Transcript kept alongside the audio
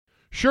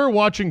Sure,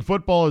 watching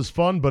football is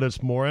fun, but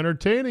it's more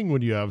entertaining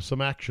when you have some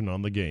action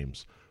on the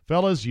games.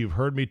 Fellas, you've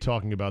heard me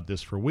talking about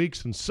this for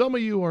weeks, and some of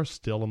you are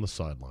still on the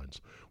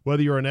sidelines.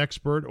 Whether you're an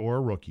expert or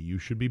a rookie, you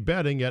should be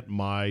betting at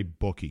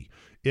MyBookie.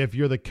 If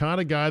you're the kind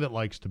of guy that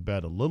likes to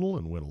bet a little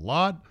and win a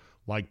lot,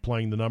 like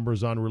playing the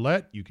numbers on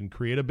roulette, you can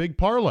create a big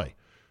parlay.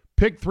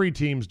 Pick 3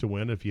 teams to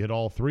win. If you hit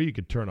all 3, you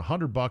could turn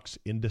 $100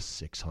 into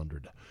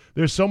 $600.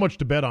 There's so much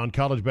to bet on: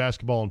 college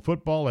basketball and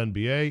football,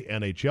 NBA,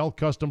 NHL,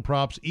 custom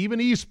props, even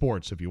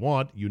esports if you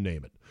want, you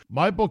name it.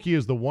 MyBookie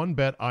is the one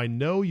bet I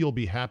know you'll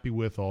be happy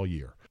with all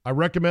year. I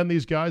recommend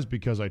these guys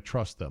because I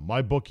trust them.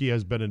 MyBookie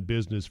has been in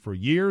business for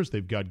years.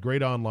 They've got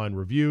great online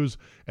reviews,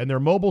 and their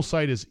mobile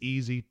site is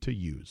easy to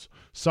use.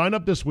 Sign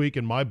up this week,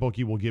 and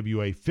MyBookie will give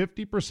you a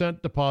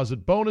 50%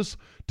 deposit bonus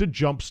to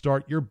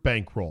jumpstart your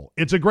bankroll.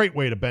 It's a great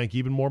way to bank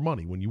even more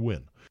money when you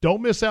win.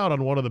 Don't miss out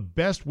on one of the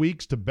best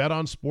weeks to bet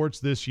on sports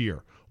this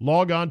year.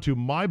 Log on to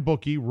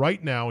MyBookie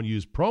right now and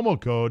use promo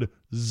code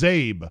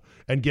ZABE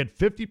and get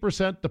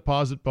 50%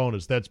 deposit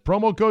bonus. That's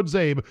promo code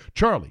ZABE,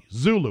 Charlie,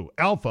 Zulu,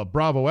 Alpha,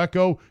 Bravo,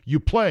 Echo. You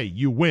play,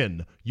 you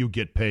win, you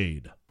get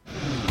paid.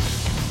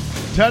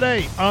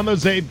 Today on the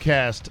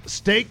Zabecast,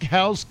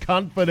 Steakhouse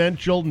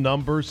Confidential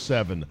number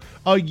 7,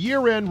 a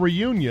year-end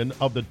reunion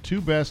of the 2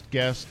 best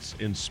guests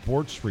in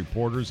sports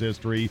reporters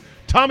history,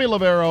 Tommy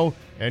Lavero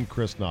and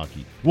Chris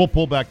Naki. We'll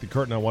pull back the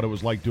curtain on what it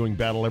was like doing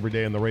battle every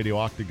day in the radio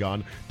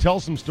octagon,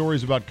 tell some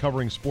stories about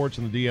covering sports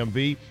in the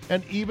DMV,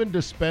 and even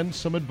dispense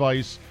some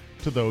advice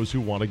to those who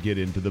want to get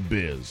into the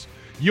biz.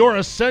 Your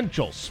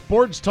essential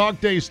sports talk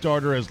day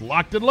starter is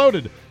locked and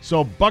loaded,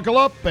 so buckle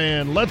up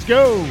and let's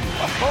go.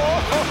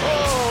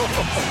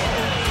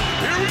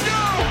 Here we go.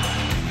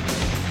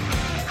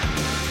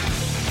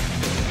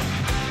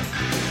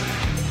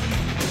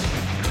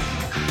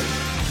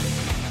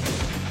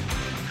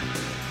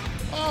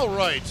 All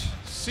right,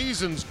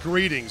 season's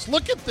greetings.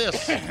 Look at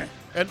this.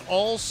 An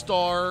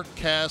all-star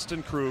cast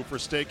and crew for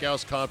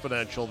Steakhouse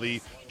Confidential, the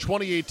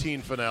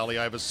 2018 finale.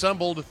 I've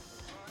assembled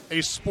a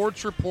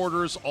sports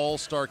reporters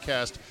all-star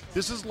cast.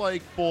 This is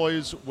like,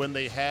 boys, when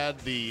they had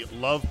the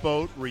Love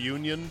Boat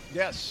reunion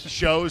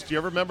shows. Do you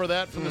ever remember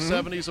that from the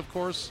 70s, of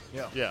course?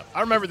 Yeah. I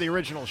remember the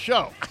original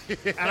show.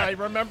 And I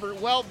remember it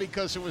well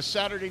because it was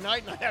Saturday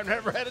night and I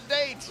never had a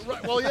date.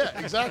 Right. Well, yeah,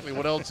 exactly.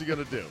 What else are you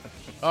going to do?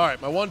 All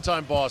right, my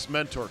one-time boss,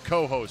 mentor,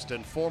 co-host,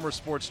 and former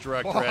sports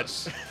director at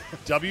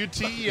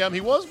WTEM.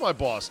 He was my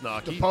boss,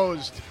 Naki.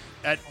 Deposed.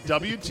 At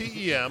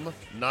WTEM,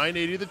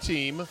 980 The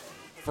Team.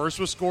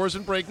 First with scores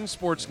and breaking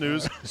sports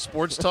news,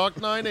 Sports Talk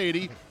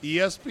 980,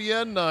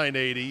 ESPN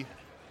 980,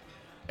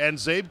 and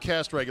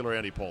Zabecast regular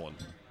Andy Poland.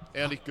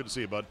 Andy, good to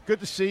see you, bud. Good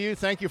to see you.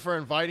 Thank you for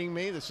inviting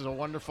me. This is a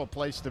wonderful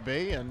place to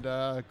be, and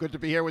good to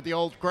be here with the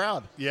old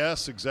crowd.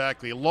 Yes,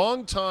 exactly.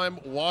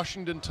 Longtime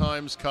Washington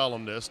Times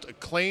columnist,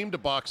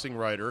 acclaimed boxing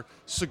writer,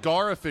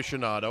 cigar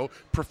aficionado,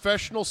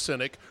 professional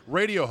cynic,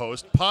 radio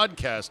host,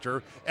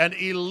 podcaster, and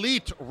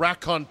elite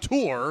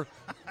raconteur,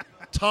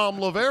 Tom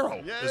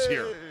Lavero is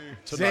here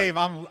tonight.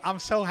 Zave, I'm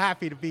so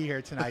happy to be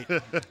here tonight,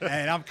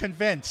 and I'm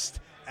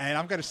convinced, and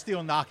I'm going to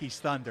steal Naki's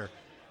thunder.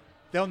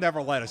 They'll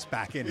never let us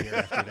back in here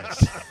after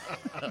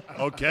this.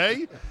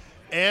 Okay.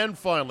 And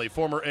finally,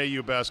 former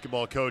AU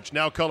basketball coach,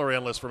 now color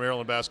analyst for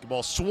Maryland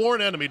basketball,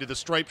 sworn enemy to the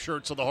striped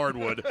shirts of the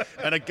hardwood,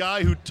 and a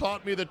guy who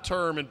taught me the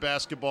term in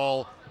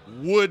basketball,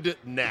 wood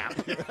nap.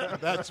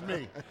 That's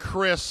me.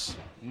 Chris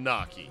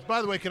Naki.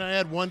 By the way, can I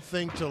add one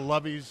thing to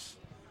Lovey's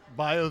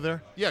bio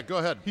there? Yeah, go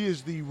ahead. He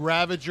is the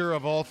ravager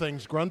of all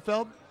things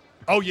Grunfeld.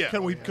 Oh, yeah.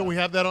 Can we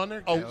have that on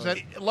there? Oh,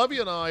 Levy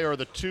and I are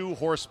the 2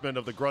 horsemen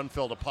of the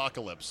Grunfeld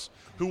apocalypse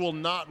who will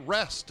not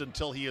rest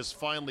until he is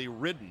finally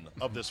ridden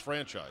of this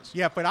franchise.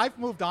 Yeah, but I've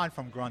moved on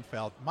from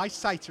Grunfeld. My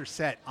sights are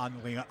set on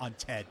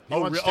Ted.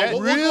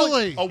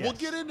 Really? We'll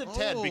get into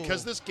Ted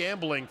because this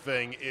gambling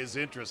thing is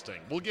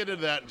interesting. We'll get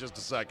into that in just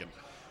a second.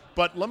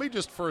 But let me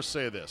just first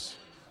say this.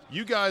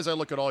 You guys, I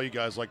look at all you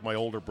guys like my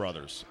older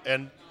brothers.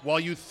 And while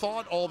you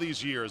thought all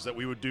these years that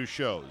we would do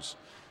shows,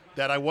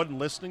 that I wasn't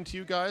listening to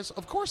you guys,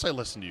 of course I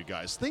listen to you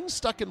guys. Things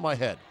stuck in my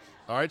head.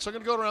 All right, so I'm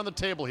going to go around the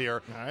table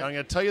here, and I'm going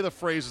to tell you the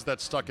phrases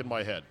that stuck in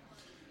my head.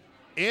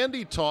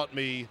 Andy taught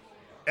me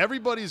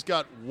everybody's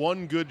got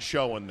one good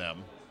show in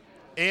them,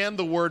 and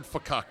the word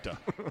fakakta.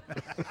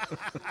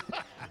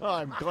 Well,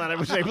 I'm glad I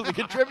was able to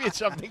contribute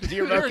something to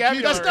your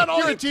vocabulary. That's not all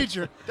You're a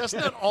teacher. That's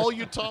not all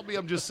you taught me.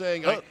 I'm just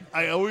saying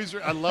I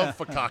love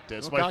fakakta.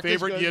 It's my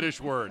favorite good. Yiddish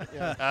word.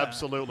 Yeah.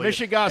 Absolutely.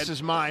 Mishigas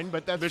is mine,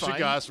 but that's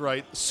Mishigas, fine.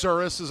 right.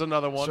 Surus is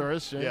another one.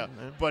 Surus, yeah.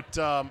 But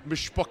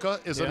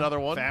mishpuka is another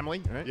one.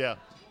 Family, right? Yeah.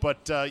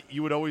 But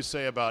you would always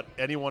say about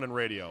anyone in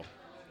radio,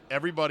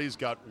 everybody's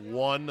got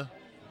one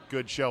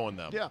good show in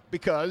them. Yeah,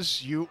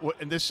 because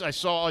I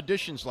saw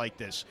auditions like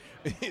this.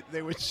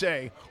 They would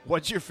say,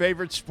 "What's your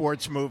favorite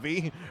sports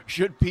movie?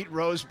 Should Pete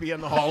Rose be in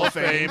the Hall of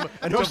Fame?"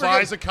 And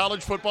devise a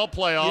college football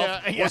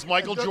playoff. Yeah. Was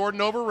Michael Jordan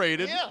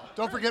overrated? Yeah.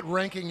 Don't forget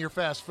ranking your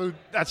fast food.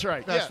 That's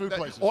right. Fast food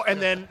places.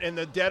 And then in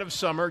the dead of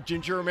summer,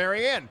 Ginger or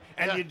Mary Ann.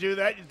 And you do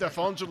that, the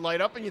phones would light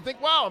up, and you think,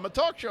 wow, I'm a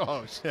talk show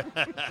host.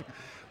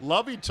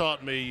 Lovey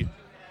taught me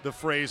the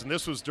phrase, and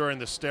this was during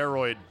the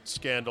steroid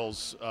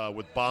scandals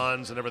with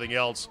Bonds and everything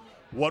else,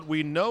 what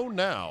we know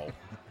now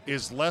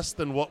is less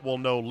than what we'll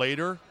know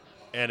later,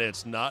 and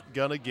it's not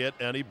going to get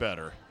any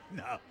better.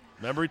 No.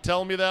 Remember he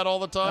telling me that all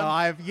the time? No,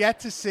 I have yet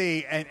to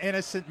see an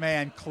innocent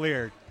man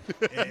cleared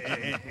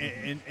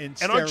in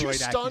steroid And aren't you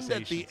stunned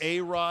at accusations. the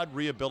A-Rod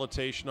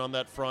rehabilitation on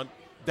that front?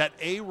 That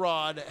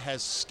A-Rod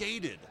has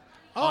skated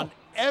on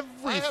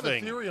everything. I have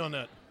a theory on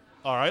that.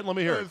 All right, let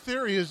me hear The it.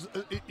 theory is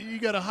you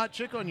got a hot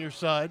chick on your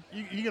side.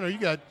 You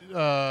got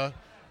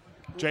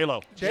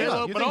J-Lo.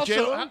 J-Lo, You but think also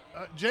J-Lo?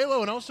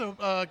 J-Lo and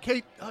also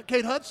Kate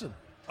Hudson.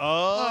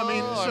 Oh, I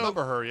mean, I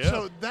remember her, yeah.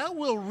 So that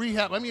will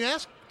rehab. I mean,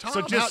 ask Tom.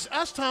 So just-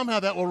 ask Tom how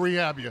that will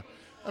rehab you.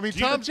 I mean, Do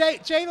you- Tom.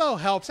 J-Lo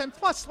helps, and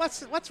plus,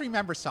 let's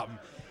remember something.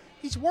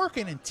 He's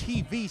working in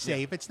TV,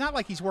 Dave. It's not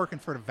like he's working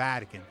for the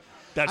Vatican.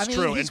 That's I mean,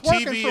 true. He's And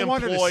working TV for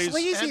one of the employs-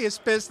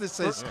 sleaziest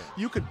businesses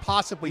you could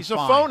possibly He's a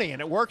find. phony,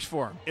 and it works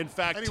for him. In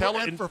fact, And he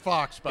went for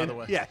Fox, by the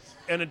way. Yes.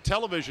 And in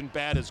television,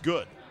 bad is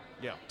good.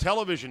 Yeah.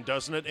 Television,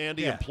 doesn't it,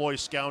 Andy, Yeah. employ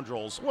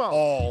scoundrels Well,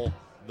 all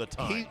the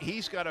time.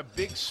 He's got a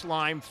big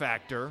slime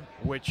factor,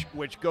 which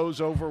goes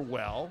over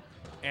well,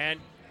 and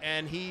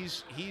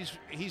he's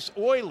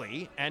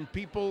oily, and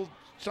people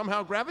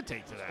somehow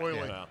gravitate to that.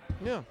 Oily. Yeah.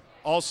 Yeah.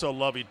 Also,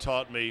 Lovey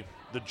taught me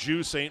the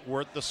juice ain't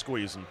worth the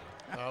squeezing.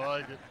 I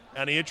like it.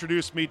 And he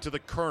introduced me to the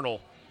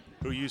Colonel,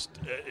 who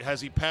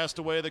has he passed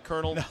away, the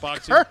Colonel?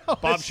 Boxing? Colonel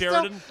Bob is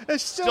Sheridan?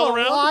 is still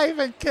around? alive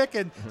and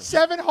kicking.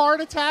 7 heart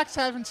attacks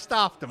haven't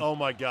stopped him. Oh,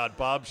 my God,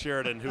 Bob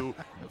Sheridan, who,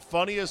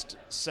 funniest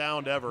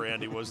sound ever,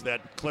 Andy, was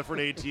that Clifford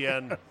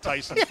Etienne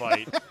Tyson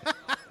fight.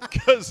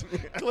 Because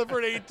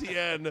Clifford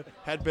Etienne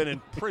had been in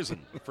prison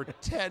for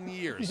 10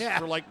 years Yeah.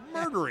 for, like,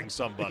 murdering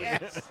somebody.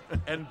 Yes.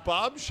 And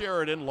Bob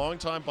Sheridan,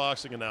 longtime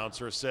boxing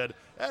announcer, said,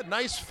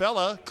 nice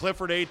fella,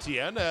 Clifford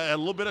Etienne, a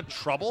little bit of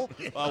trouble,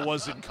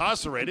 was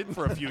incarcerated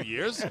for a few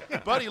years,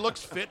 but he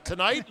looks fit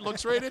tonight,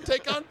 looks ready to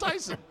take on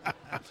Tyson.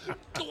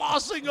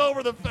 Glossing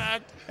over the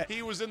fact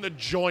he was in the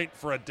joint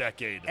for a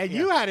decade. And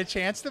you had a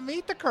chance to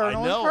meet the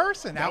Colonel I know. in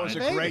person. That out was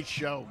in a Vegas. great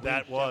show.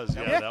 That was,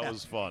 that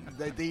was fun.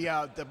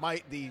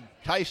 The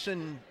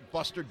Tyson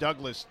Buster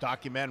Douglas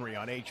documentary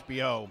on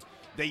HBO.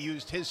 They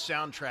used his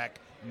soundtrack,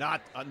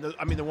 not on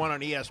the one on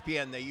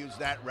ESPN. They used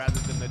that rather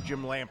than the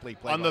Jim Lampley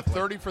play On the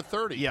 30 for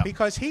 30. Yeah.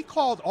 Because he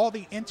called all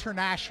the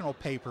international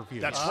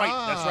pay-per-views. That's right.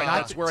 That's right. Not-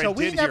 That's where so I did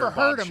we never hear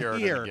heard Bob him Sheridan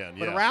here, again.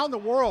 but Yeah. around the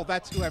world,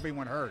 that's who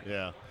everyone heard.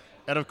 Yeah.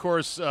 And, of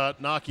course,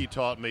 Naki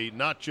taught me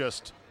not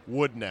just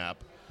wood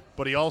nap,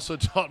 but he also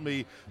taught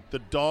me the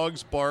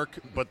dogs bark,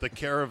 but the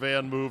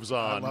caravan moves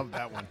on. I love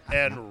that one.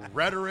 And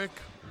rhetoric.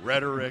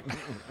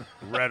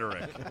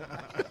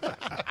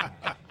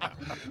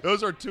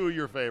 Those are two of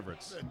your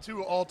favorites.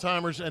 Two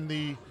all-timers, and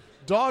the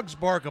dog's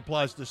bark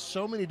applies to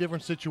so many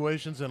different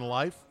situations in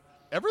life.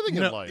 Everything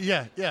You in know, life.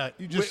 Yeah.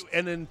 You just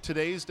And in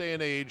today's day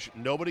and age,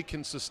 nobody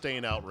can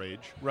sustain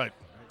outrage. right.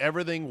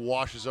 Everything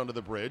washes under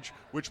the bridge,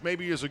 which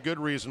maybe is a good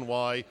reason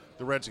why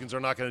the Redskins are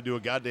not going to do a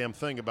goddamn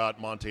thing about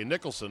Monte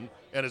Nicholson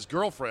and his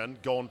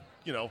girlfriend going,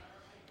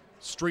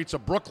 streets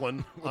of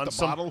Brooklyn on the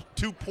some bottle?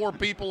 two poor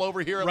people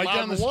over here at Right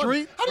Loudon down the 1.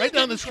 street? How do you Right get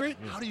down in the trou- street?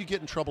 How do you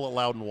get in trouble at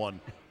Loudon 1?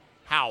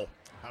 How?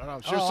 I don't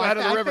know. Sure Oh, side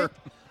of the river.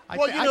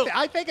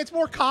 I think it's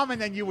more common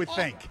than you would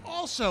think.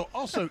 Also,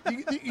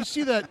 you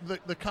see that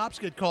the cops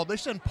get called. They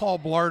send Paul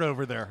Blart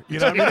over there. You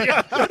know, what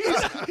I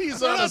mean? He's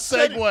They're on a not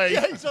sending- Segway.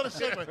 Yeah, he's on a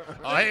Segway.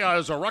 Hey,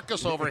 there's a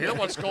ruckus over here.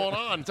 What's going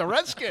on? It's a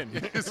Redskin.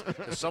 Is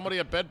somebody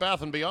at Bed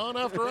Bath & Beyond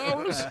after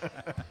hours?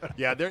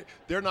 Yeah,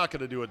 they're not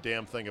going to do a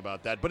damn thing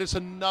about that. But it's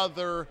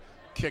another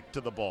kick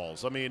to the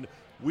balls. I mean,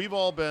 we've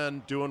all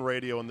been doing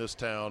radio in this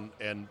town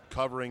and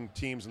covering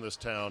teams in this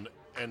town.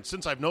 And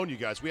since I've known you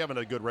guys, we haven't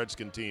had a good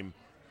Redskin team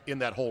in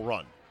that whole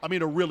run. I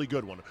mean, a really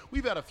good one.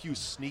 We've had a few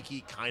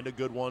sneaky kind of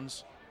good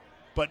ones,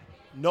 but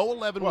no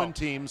 11-win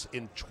teams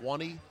in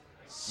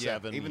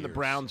 27 Even the years.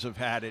 Browns have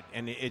had it,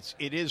 and it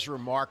is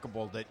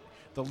remarkable that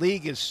the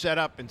league is set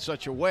up in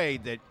such a way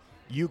that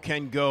you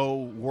can go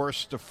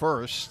worst to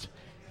first,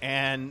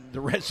 and the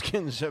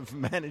Redskins have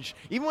managed.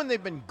 Even when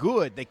they've been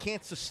good, they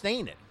can't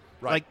sustain it.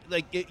 Right.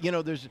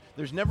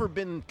 There's never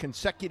been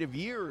consecutive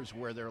years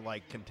where they're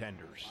like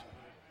contenders.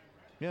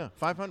 Yeah,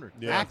 500.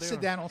 Yeah.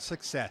 Accidental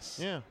success.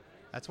 Yeah.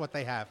 That's what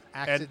they have.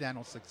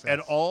 Accidental success.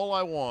 And all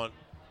I want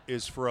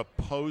is for a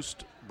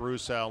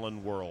post-Bruce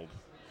Allen world.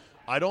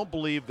 I don't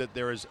believe that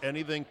there is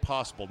anything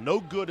possible. No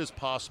good is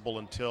possible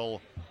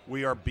until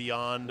we are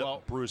beyond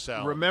Bruce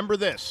Allen. Remember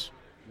this.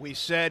 We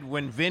said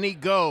when Vinny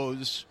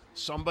goes,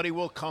 somebody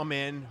will come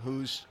in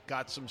who's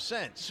got some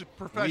sense.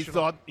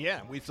 Professional.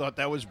 We thought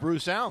that was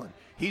Bruce Allen.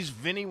 He's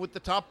Vinny with the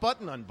top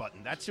button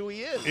unbuttoned. That's who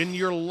he is. In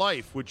your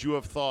life, would you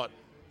have thought,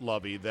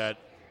 Lovey, that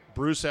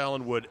Bruce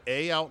Allen would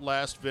A,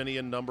 outlast Vinny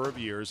in number of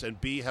years,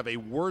 and B, have a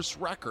worse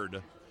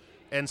record,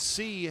 and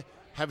C,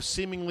 have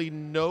seemingly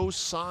no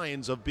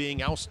signs of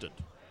being ousted?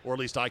 Or at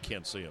least I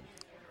can't see him.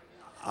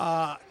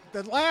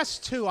 The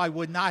last two I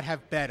would not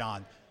have bet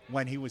on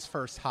when he was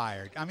first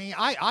hired. I mean,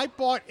 I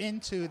bought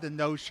into the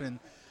notion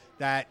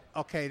that,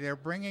 okay, they're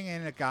bringing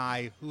in a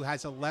guy who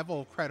has a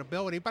level of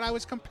credibility, but I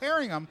was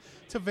comparing him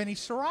to Vinny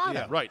Serrato.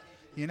 Yeah, right.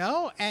 You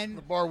know, and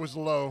The bar was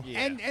low. Yeah.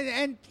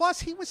 and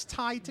plus he was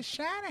tied to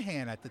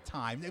Shanahan at the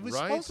time. It was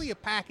Right. supposedly a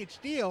package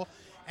deal,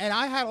 and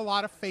I had a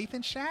lot of faith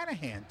in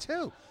Shanahan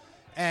too.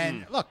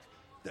 And look,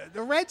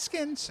 the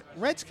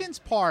Redskins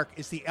Park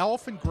is the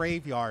elephant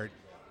graveyard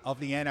of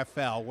the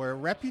NFL, where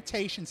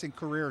reputations and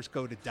careers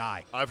go to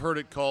die. I've heard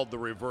it called the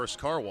reverse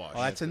car wash.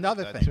 Well, that's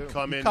another that thing. too.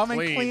 Come You in come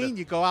clean, in clean,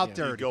 you go out you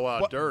dirty. go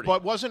out dirty.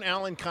 But wasn't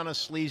Allen kind of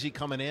sleazy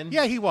coming in?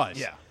 Yeah, he was.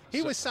 Yeah.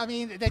 He was. I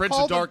mean, they Prince of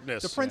called him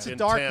Darkness the Prince in of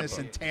Darkness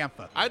Tampa. in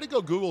Tampa. I had to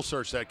go Google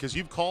search that because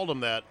you've called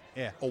him that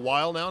Yeah. a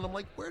while now, and I'm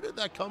like, where did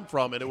that come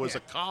from? And it was a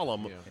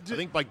column, I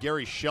think, by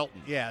Gary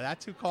Shelton. Yeah,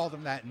 that's who called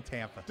him that in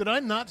Tampa. Did I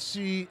not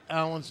see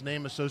Allen's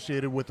name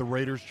associated with the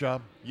Raiders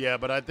job? Yeah,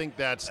 but I think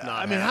that's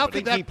not. I mean, how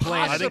happening. could that he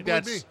planted I think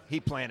possibly that's be? He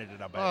planted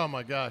it, I bet. Oh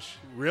my gosh!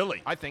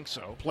 really I think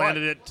so.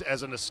 planted it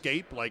as an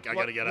escape. Like I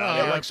got to get out Yeah,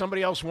 of here like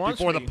somebody else wants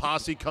before me. the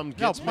posse comes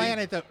No, gets me.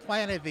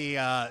 planted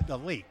the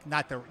leak,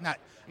 not.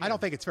 I don't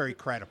think it's very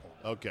credible.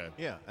 Okay.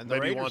 Yeah, and the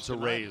maybe he Raiders wants a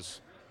denied it.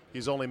 raise.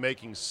 He's only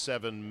making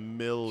 $7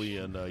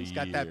 million a year. He's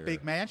got that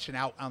big mansion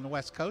out on the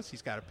West Coast.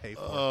 He's got to pay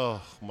for.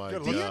 Oh my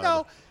Good god! Do you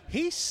know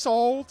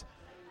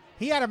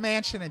he had a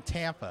mansion in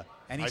Tampa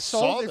and he I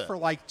sold saw it that. for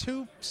like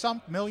 $2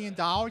 million.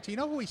 Do you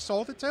know who he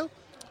sold it to?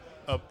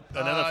 An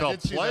I NFL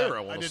did see player? that. I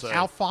I want to did say. see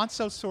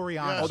Alfonso Soriano.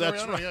 Yeah, Oh,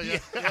 that's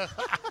Soriano,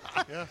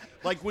 right. Yeah.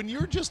 Like when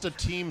you're just a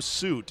team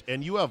suit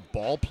and you have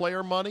ball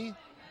player money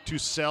to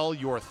sell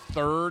your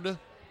third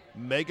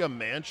mega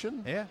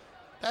mansion. Yeah.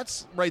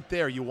 That's right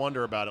there. You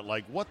wonder about it.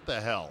 Like, what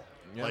the hell?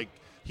 Yeah. Like,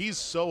 he's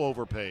so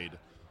overpaid,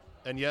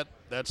 and yet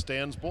that's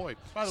Dan's boy.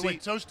 By the way,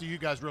 toast to you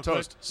guys, real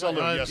Toast. quick.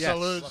 Salute, yes.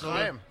 Salute. Yes.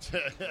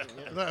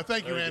 salute.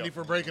 Thank you, There you Andy, go.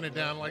 for breaking it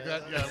down like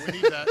that. Yeah, we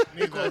need that.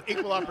 Need that.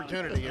 Equal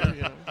opportunity.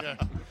 Yeah. Yeah.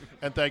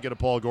 And thank you to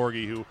Paul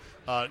Gorgie, who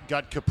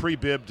got Capri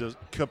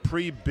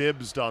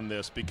Bibbsed on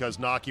this because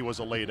Naki was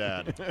a late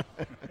ad.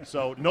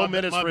 So no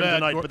minutes my for him bad,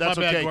 tonight, but that's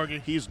my bad, okay.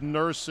 Gorgie. He's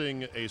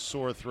nursing a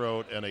sore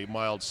throat and a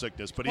mild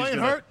sickness. But he's Playing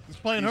gonna, hurt. He's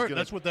playing hurt. gonna-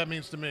 That's what that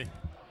means to me.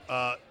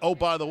 Oh,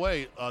 by the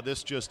way,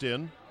 this just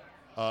in.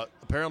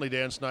 Apparently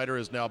Dan Snyder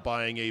is now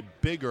buying a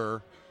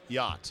bigger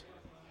yacht.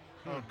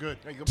 Oh, good.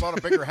 He bought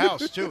a bigger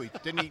house too.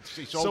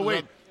 He sold. So his wait,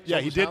 own- yeah, sold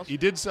he his did. house? He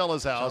did sell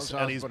his house, his and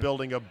house, he's but-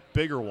 building a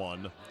bigger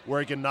one where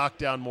he can knock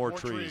down more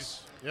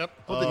trees. Yep.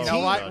 Oh, You know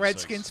for what God's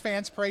Redskins sakes.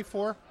 fans pray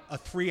for? A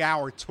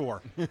 3-hour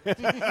tour.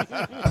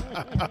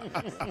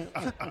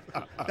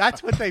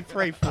 That's what they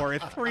pray for, a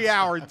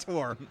 3-hour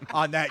tour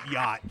on that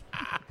yacht.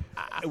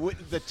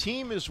 The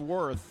team is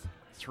worth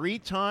 3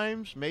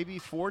 times, maybe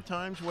 4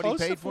 times what Close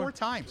he to paid for. 4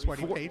 times what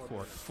he paid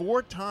for it.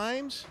 4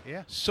 times?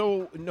 Yeah.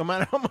 So no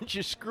matter how much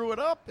you screw it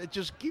up, it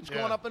just keeps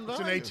going up in It's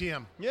value. an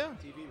ATM. Yeah.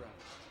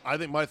 I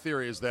think my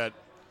theory is that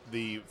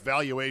the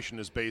valuation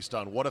is based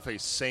on what if a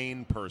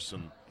sane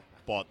person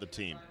bought the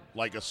team,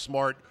 like a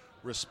smart,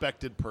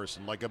 respected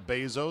person, like a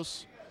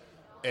Bezos,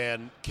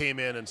 and came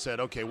in and said,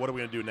 okay, what are we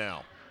going to do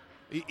now?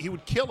 He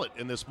would kill it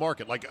in this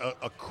market. Like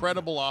a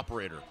credible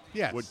operator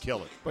Yes. would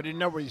kill it, But he'd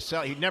never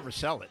sell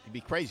it. He'd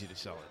be crazy to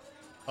sell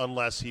it.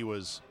 unless he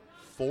was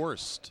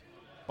forced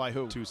By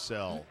who? to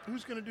sell.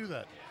 Who's going to do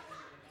that?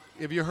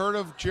 Have you heard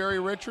of Jerry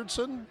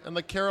Richardson and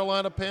the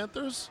Carolina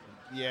Panthers?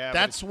 Yeah. but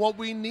That's what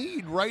we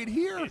need right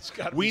here. It's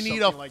gotta We be need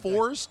a something like that.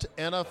 forced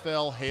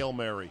NFL Hail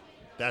Mary.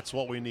 That's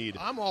what we need.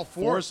 I'm all for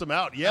Force it. them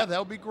out. Yeah, that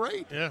would be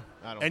great. Yeah.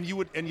 I don't-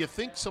 And you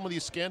think some of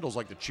these scandals,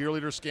 like the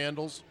cheerleader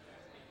scandals,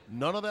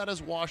 none of that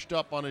is washed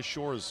up on his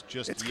shores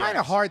just It's yet. kind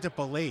of hard to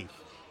believe.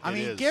 I It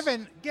mean,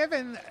 is.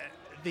 given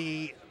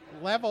the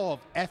level of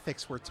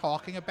ethics we're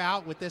talking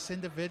about with this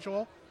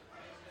individual,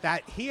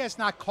 that he has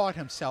not caught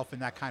himself in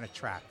that kind of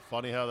trap.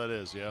 Funny how that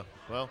is, yeah.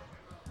 Well,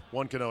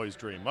 one can always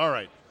dream. All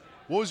right.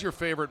 What was your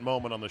favorite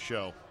moment on the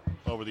show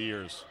over the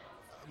years?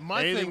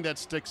 Anything that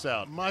sticks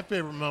out? My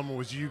favorite moment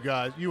was you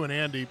guys, you and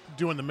Andy,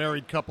 doing the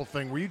married couple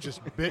thing where you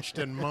just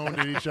bitched and moaned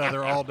at each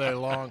other all day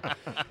long.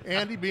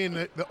 Andy being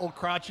the old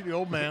crotchety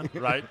old man,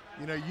 Right.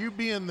 You know, you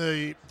being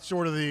the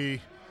sort of the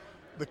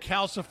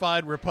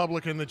calcified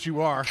Republican that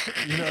you are,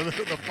 you know,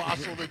 the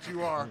fossil that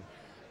you are.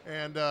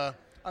 And I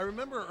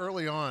remember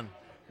early on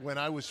when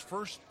I was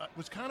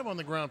kind of on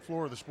the ground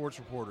floor of the sports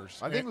reporters.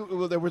 I think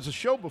there was a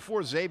show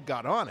before Zabe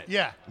got on it.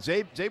 Yeah.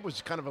 Zabe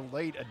was kind of a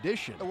late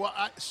addition. Well,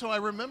 so I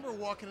remember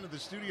walking into the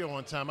studio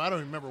one time. I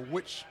don't remember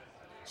which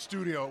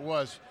studio it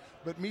was,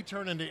 but me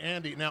turning to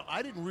Andy. Now,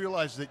 I didn't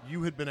realize that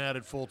you had been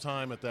added full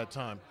time at that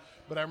time,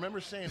 but I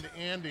remember saying to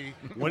Andy,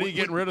 When are you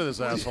getting rid of this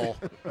asshole?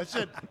 I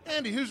said,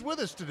 Andy, who's with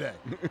us today?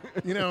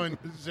 You know, and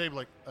Zabe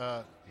like,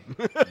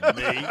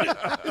 Me.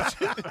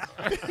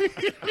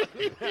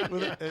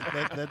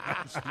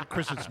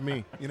 Chris, it's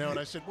me. You know, and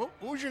I said, what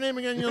was your name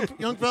again,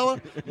 young fella?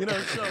 You know,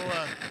 so,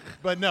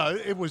 but no,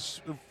 it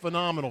was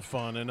phenomenal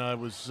fun, and it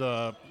was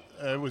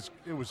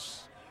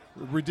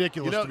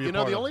ridiculous to be a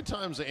part the of. only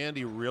times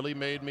Andy really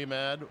made me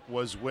mad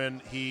was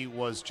when he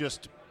was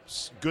just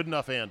Good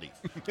enough, Andy.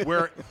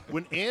 Where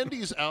when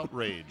Andy's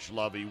outrage,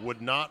 Lovey,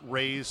 would not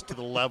raise to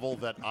the level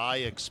that I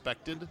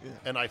expected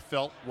and I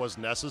felt was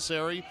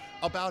necessary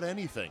about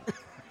anything,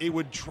 it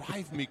would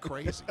drive me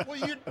crazy.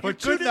 But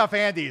Good Enough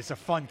Andy is a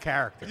fun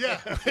character. Yeah,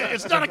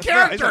 it's not a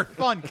character. It's a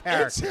fun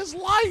character. It's his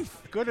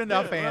life. Good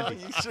Enough Andy.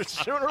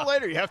 Sooner or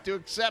later, you have to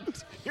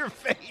accept your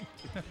fate.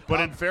 But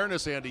in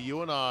fairness, Andy,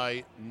 you and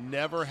I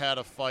never had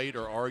a fight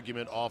or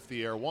argument off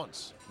the air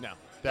once. No.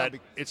 That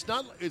it's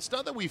not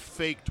that we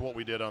faked what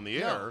we did on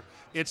the air.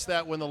 It's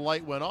that when the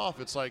light went off,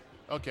 it's like,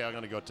 okay, I'm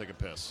going to go take a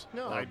piss.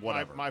 No, or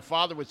whatever. My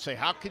father would say,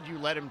 "How could you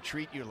let him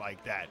treat you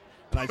like that?"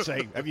 And I'd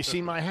say, "Have you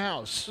seen my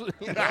house?"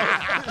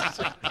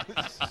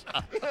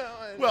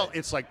 Well,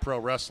 it's like pro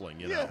wrestling,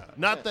 you know. Yeah.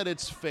 Not that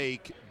it's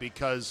fake,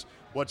 because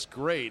what's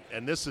great,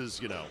 and this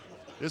is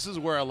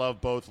where I love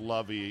both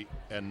Lovey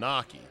and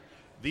Naki.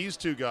 These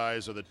two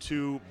guys are the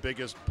two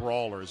biggest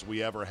brawlers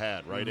we ever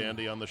had, right,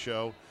 Andy, on the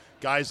show?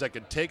 Guys that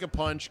could take a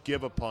punch,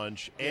 give a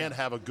punch, and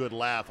have a good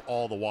laugh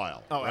all the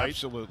while. Oh, right?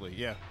 absolutely.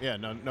 Yeah,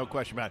 no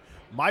question about it.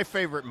 My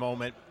favorite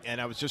moment,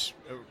 and I was just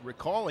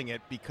recalling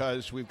it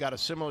because we've got a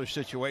similar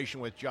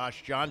situation with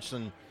Josh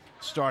Johnson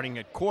starting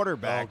at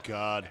quarterback. Oh,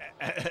 God.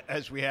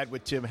 As we had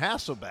with Tim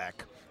Hasselbeck.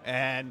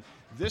 And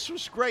this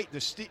was great.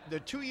 The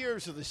 2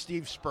 years of the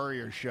Steve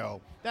Spurrier show,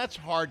 that's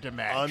hard to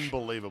match.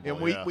 Unbelievable, And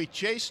we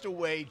chased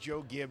away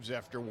Joe Gibbs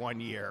after 1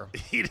 year.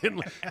 He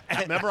didn't.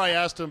 Remember I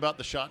asked him about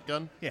the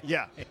shotgun?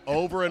 Yeah.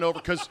 Over and over,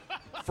 because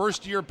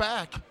first year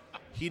back,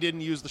 he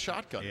didn't use the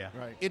shotgun. Yeah.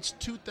 Right. It's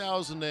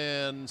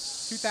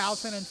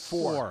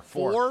 2004.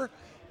 Four,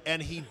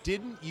 and he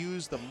didn't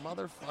use the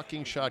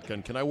motherfucking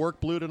shotgun. Can I work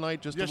blue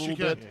tonight just Yes, a little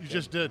you can. bit? You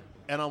just did.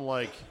 And I'm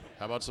like,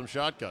 how about some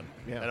shotgun?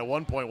 Yeah. And at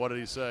one point, what did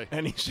he say?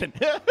 And he said,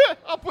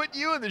 "I'll put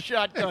you in the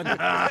shotgun."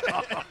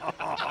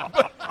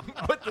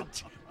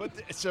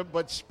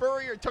 but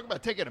Spurrier, talk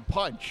about taking a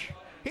punch.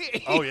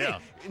 Oh, yeah.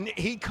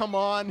 He come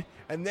on,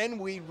 and then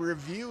we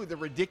review the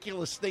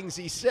ridiculous things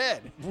he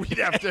said. We'd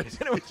have to.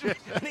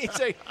 and he'd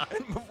say,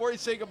 and before he'd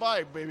say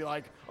goodbye, maybe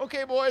like,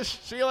 "Okay, boys,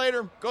 see you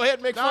later. Go ahead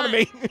and make fun of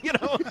me." You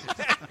know.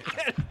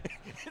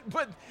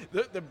 But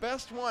the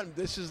best one.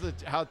 This is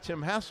how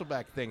Tim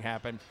Hasselbeck thing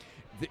happened.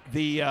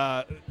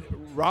 The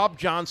Rob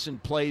Johnson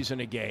plays in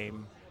a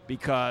game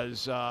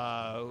because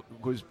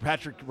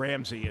Patrick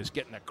Ramsey is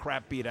getting the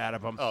crap beat out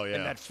of him. Oh, yeah.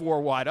 And that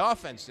 4-wide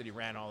offense that he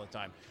ran all the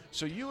time.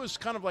 So you was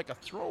kind of like a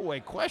throwaway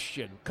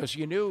question because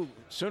you knew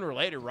sooner or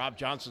later Rob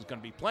Johnson's going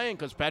to be playing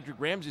because Patrick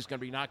Ramsey's going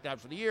to be knocked out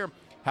for the year.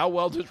 How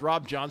well does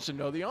Rob Johnson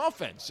know the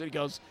offense? And he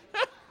goes,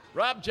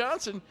 Rob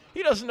Johnson,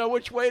 he doesn't know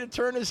which way to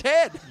turn his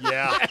head.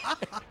 Yeah.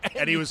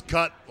 And he was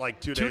cut like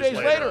 2 days 2 days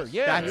later.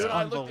 Yeah. That's you and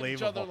I looked at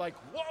each unbelievable. other like,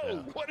 whoa,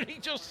 what did he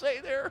just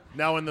say there?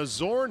 Now, in the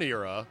Zorn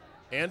era,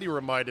 Andy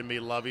reminded me,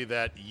 Lovey,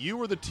 that you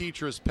were the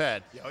teacher's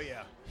pet. Oh,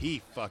 yeah.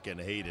 He fucking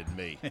hated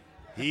me.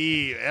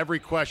 Every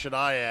question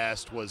I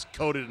asked was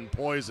coated in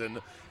poison,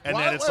 and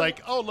then it's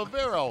like, oh,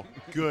 Lavero,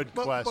 good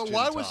question. But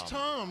why was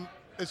Tom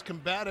as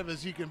combative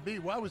as he can be?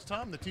 Why was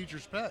Tom the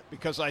teacher's pet?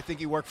 Because I think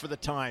he worked for the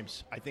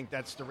Times. I think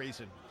that's the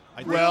reason.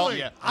 Well,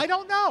 yeah. I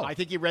don't know. I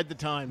think he read the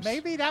Times.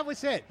 Maybe that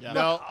was it. Yeah.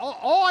 No. Look,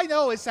 all I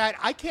know is that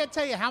I can't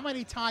tell you how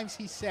many times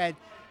he said,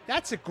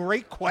 "That's a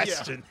great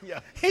question."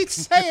 Yeah. He'd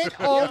say it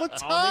all the On the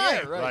time.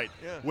 air, Right.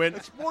 Yeah. When,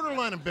 It's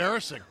borderline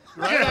embarrassing,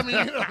 right? I mean,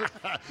 you know.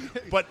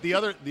 but the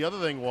other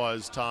thing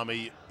was,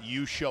 Tommy,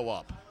 you show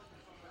up.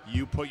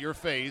 You put your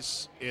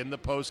face in the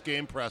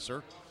post-game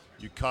presser.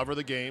 You cover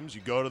the games.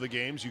 You go to the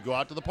games. You go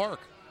out to the park.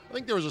 I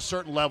think there was a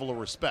certain level of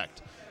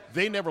respect.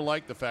 They never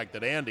liked the fact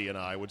that Andy and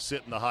I would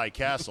sit in the high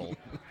castle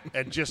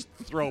and just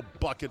throw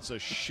buckets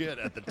of shit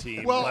at the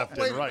team left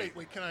and right.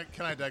 Wait.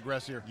 Can I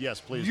digress here? Yes,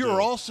 please You're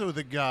do. also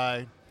the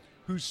guy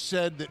who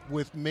said that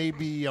with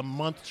maybe a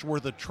month's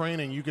worth of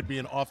training, you could be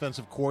an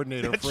offensive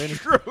coordinator for any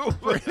True. team.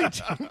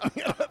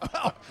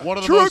 One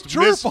of the True- most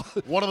true or false?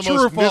 one of the True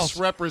or most false?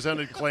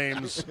 misrepresented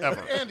claims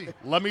ever. Andy,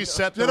 Let me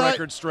set the did I-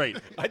 record straight.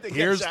 I think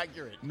Here's, that's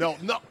accurate. No,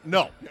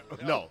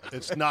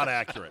 it's not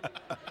accurate.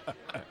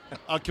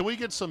 Can we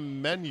get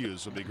some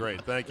menus? Would be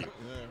great. Thank you.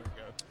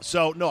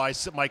 So no, I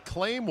said my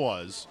claim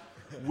was,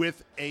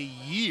 with a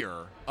year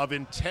of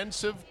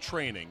intensive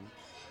training,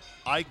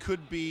 I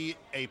could be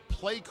a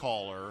play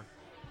caller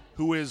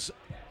who is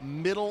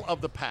middle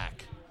of the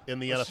pack in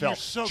the NFL. You're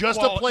so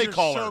Just a play you're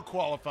caller. so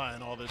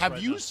qualifying all this. Have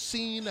right you now.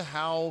 seen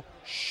how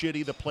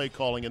shitty the play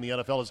calling in the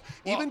NFL is?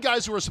 Even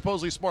guys who are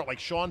supposedly smart, like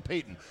Sean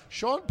Payton.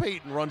 Sean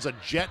Payton runs a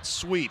jet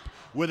sweep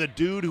with a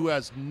dude who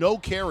has no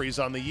carries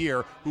on the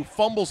year, who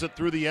fumbles it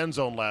through the end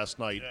zone last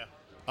night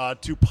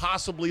to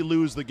possibly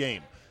lose the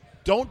game.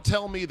 Don't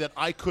tell me that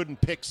I couldn't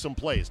pick some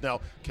plays. Now,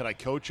 can I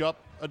coach up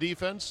a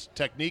defense?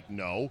 Technique?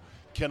 No.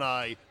 Can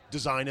I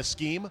design a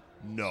scheme?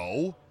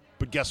 No.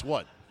 But guess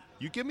what?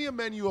 You give me a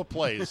menu of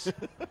plays,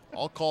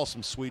 I'll call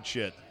some sweet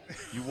shit.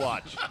 You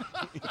watch.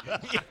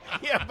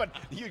 Yeah, but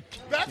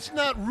That's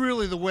not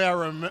really the way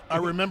I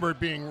remember it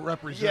being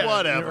represented. Yeah,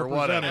 whatever.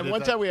 And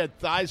one time we had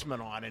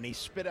Theismann on, and he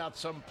spit out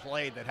some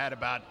play that had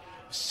about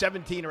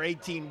 17 or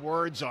 18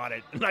 words on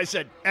it. And I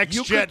said, you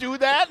X-Jet- could do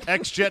that?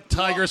 X-Jet,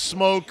 Tiger,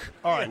 Smoke,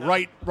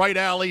 right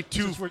alley,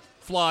 two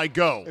fly,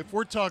 go. If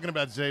we're talking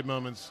about Zabe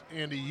moments,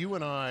 Andy, you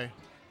and I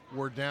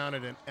were down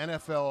at an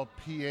NFL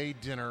PA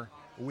dinner.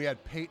 We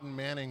had Peyton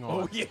Manning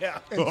on. Oh, yeah.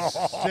 And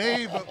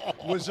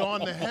Zabe was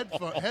on the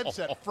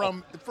headset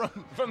from the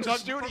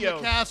studio. From the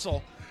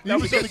castle. That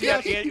was on the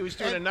castle. he was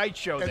doing a night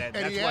show then.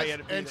 That's why he had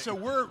to be And there. so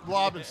we're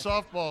lobbing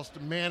softballs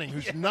to Manning,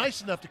 who's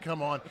nice enough to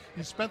come on.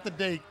 He spent the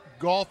day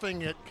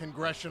golfing at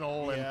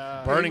Congressional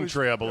and Burning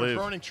Tree, I believe.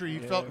 Burning Tree.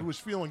 He was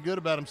feeling good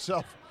about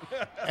himself.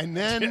 And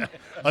then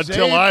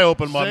Until I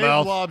opened my Zabe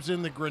mouth. lobs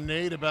in the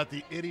grenade about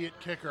the idiot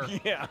kicker.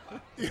 Yeah.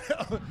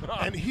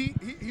 And he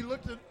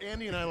looked at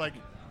Andy and I like,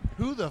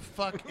 who the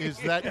fuck is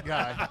that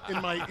guy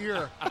in my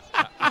ear?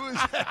 Who is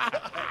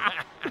that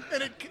guy?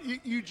 And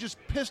you just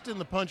pissed in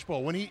the punch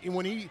bowl when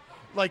he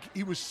like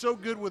he was so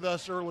good with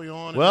us early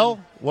on. Well,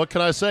 what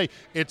can I say?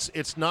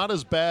 It's not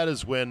as bad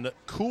as when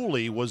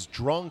Cooley was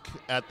drunk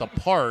at the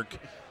park,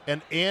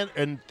 and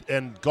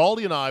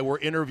Galdi and I were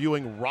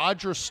interviewing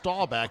Roger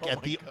Staubach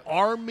at the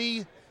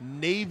Army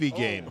Navy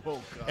game,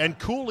 and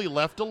Cooley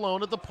left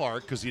alone at the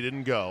park because he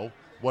didn't go.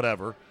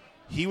 Whatever,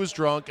 he was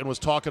drunk and was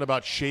talking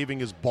about shaving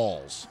his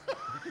balls.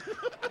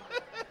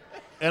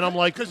 And I'm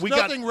like, because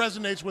nothing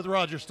resonates with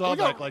Roger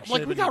Staubach like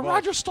shaving we got your balls.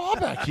 Roger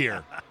Staubach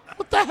here.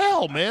 What the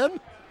hell, man?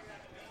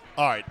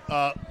 All right,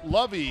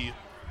 Lovey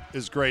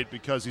is great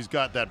because he's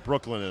got that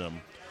Brooklyn in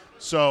him.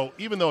 So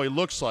even though he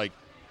looks like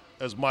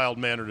as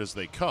mild-mannered as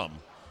they come,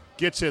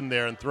 gets in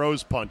there and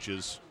throws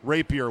punches,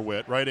 rapier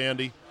wit, right,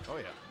 Andy? Oh,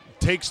 yeah.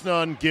 Takes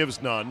none,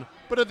 gives none.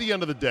 But at the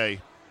end of the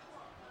day,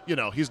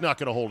 he's not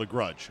going to hold a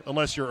grudge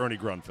unless you're Ernie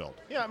Grunfeld.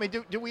 Yeah, I mean,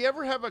 do we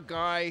ever have a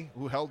guy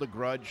who held a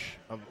grudge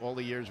of all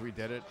the years we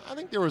did it? I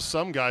think there was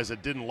some guys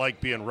that didn't like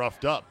being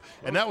roughed up,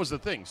 and that was the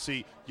thing.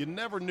 See, you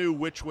never knew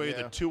which way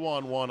the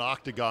 2-on-1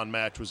 octagon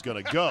match was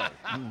going to go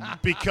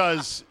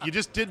because you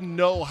just didn't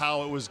know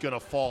how it was going to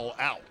fall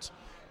out.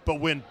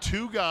 But when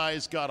two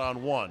guys got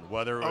on one,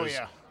 whether it was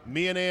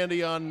me and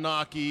Andy on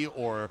Naki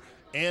or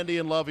Andy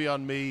and Lovey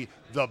on me,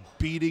 the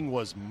beating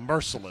was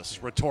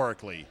merciless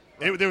rhetorically.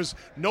 There was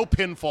no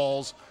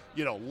pinfalls,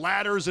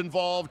 ladders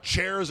involved,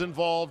 chairs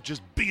involved.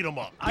 Just beat them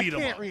up, beat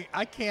them up.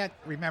 I can't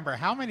remember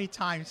how many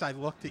times I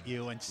looked at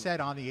you and said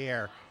on the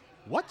air,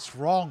 "What's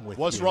wrong with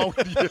you?" What's wrong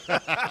with you?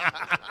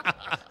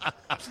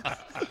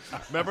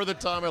 Remember the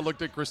time I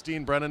looked at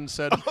Christine Brennan and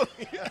said,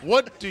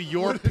 "What do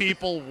your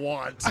people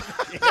want?"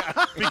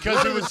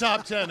 Because it was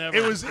top 10 ever.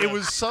 It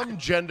was some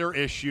gender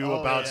issue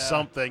about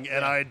something,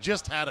 and I had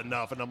just had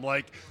enough, and I'm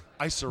like,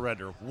 I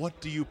surrender. What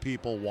do you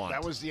people want?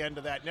 That was the end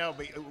of that. No,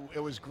 but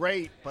it was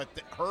great, but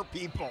her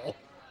people,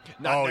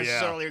 not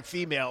necessarily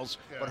females,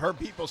 but her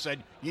people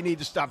said, you need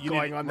to stop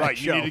going on that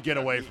show. You need to get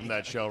away from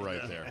that show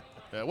right there.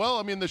 Yeah, well,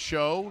 I mean, the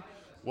show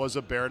was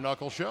a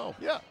bare-knuckle show.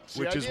 Yeah.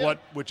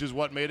 Which is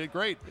what made it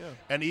great. Yeah.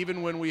 And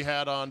even when we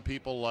had on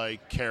people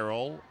like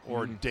Carol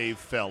or Dave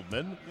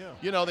Feldman,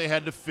 they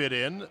had to fit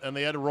in, and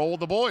they had to roll with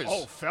the boys.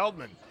 Oh,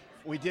 Feldman.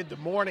 We did the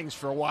mornings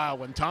for a while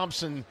when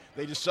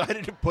they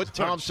decided to put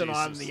Thompson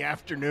on in the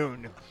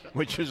afternoon,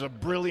 which was a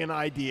brilliant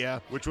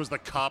idea. Which was the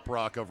cop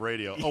rock of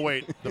radio. Oh,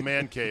 wait, the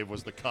Man Cave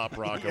was the cop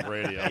rock of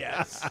radio.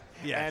 Yes.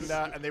 And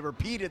they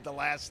repeated the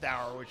last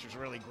hour, which was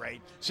really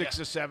great. 6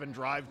 to 7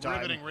 drive time.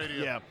 Riveting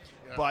radio. Yeah.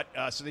 But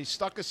so they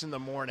stuck us in the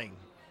morning,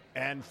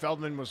 and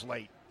Feldman was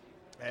late,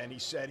 and he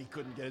said he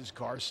couldn't get his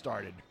car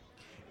started.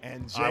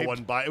 And Zabe, I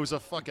wasn't by. It was a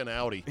fucking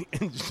Audi.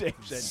 And Zabe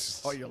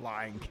said, "Oh, you're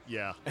lying."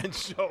 Yeah. And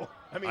so,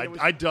 I mean,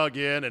 I dug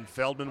in, and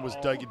Feldman was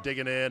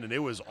digging in, and it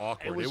was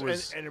awkward. It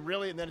was and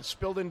it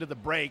spilled into the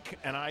break.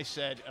 And I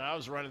said, and I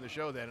was running the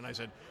show then, and I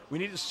said, "We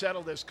need to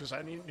settle this because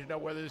I need to know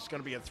whether it's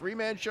going to be a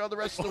 3-man show the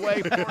rest of the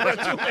way or a 2-man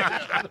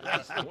show the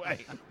rest of the way."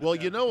 Well,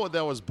 you know what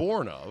that was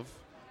born of?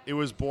 It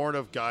was born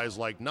of guys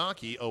like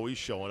Naki always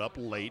showing up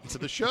late to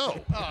the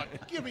show. Oh,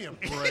 give me a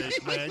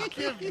break, man.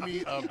 Give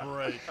me a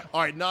break.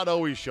 All right, not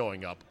always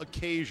showing up.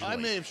 Occasionally. I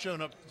may have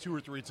shown up 2 or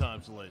 3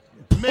 times late.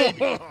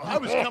 Maybe. I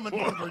was coming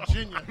from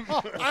Virginia.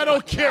 I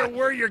don't care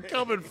where you're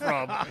coming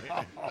from.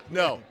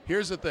 No,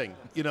 here's the thing.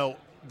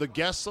 The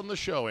guests on the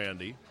show,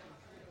 Andy,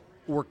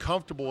 were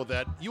comfortable with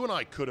that. You and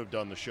I could have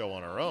done the show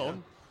on our own.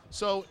 Yeah.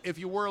 So if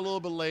you were a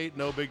little bit late,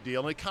 no big deal.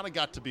 And it kind of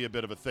got to be a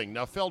bit of a thing.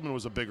 Now, Feldman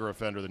was a bigger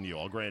offender than you.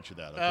 I'll grant you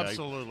that. Okay?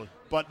 Absolutely.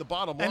 But the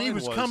bottom line was... And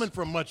he was coming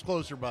from much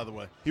closer, by the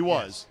way. He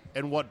was. Yes.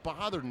 And what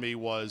bothered me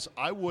was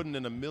I wouldn't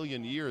in a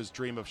million years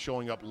dream of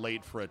showing up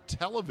late for a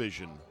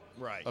television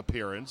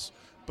appearance.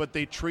 But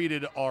they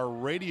treated our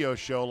radio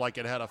show like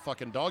it had a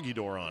fucking doggy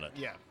door on it.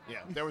 Yeah.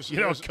 There was,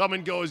 come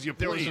and go as you please.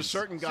 There was a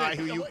certain guy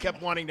who you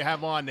kept wanting to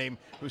have on,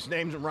 whose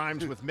name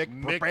rhymes with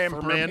Mick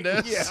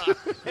Fernandez.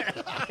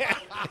 Yeah.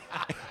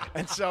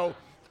 And so,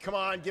 come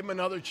on, give him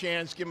another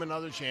chance.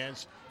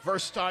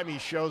 First time he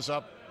shows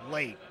up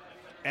late.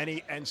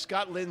 And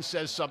Scott Lynn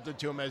says something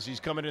to him as he's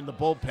coming in the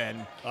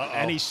bullpen.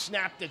 And he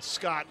snapped at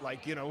Scott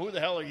like, who the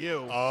hell are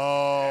you?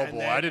 Oh,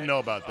 boy, I didn't know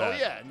about that. Oh,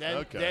 yeah.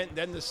 And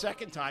then the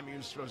second time he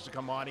was supposed to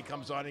come on, he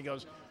comes on and he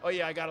goes, oh,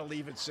 yeah, I got to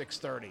leave at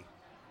 6:30.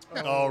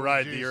 Oh,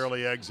 right, geez. the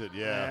early exit,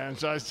 yeah. And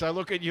so I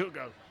look at you and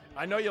go,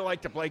 I know you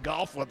like to play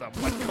golf with him,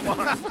 but come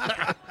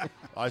on.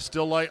 I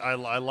still I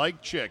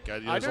like Chick.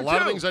 There's do a lot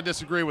of too. things I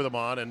disagree with him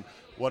on and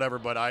whatever,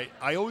 but I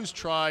always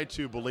try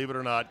to, believe it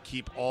or not,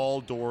 keep all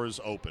doors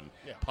open,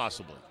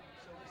 possibly.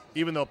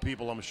 Even though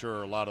people, I'm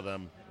sure, a lot of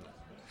them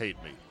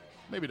hate me.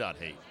 Maybe not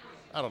hate.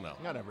 I don't know.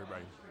 Not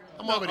everybody.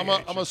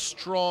 I'm a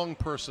strong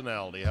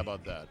personality. How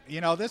about that?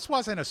 You know, this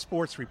wasn't a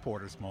sports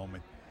reporter's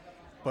moment,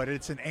 but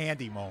it's an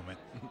Andy moment.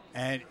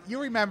 And you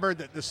remember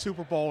the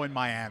Super Bowl in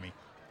Miami.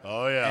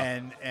 Oh, yeah.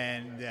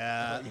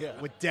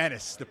 And with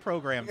Dennis, the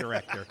program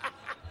director,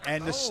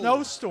 and the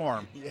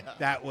snowstorm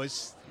that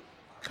was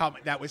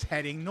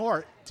heading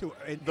north to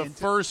the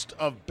first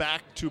of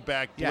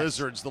back-to-back Yes.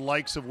 blizzards, the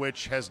likes of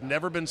which has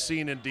never been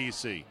seen in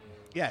D.C.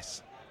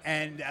 Yes,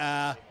 and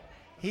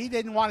he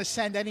didn't want to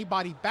send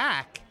anybody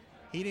back.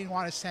 He didn't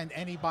want to send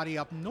anybody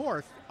up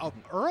north up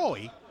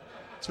early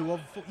to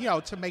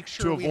make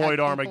sure To we avoid had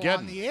people Armageddon.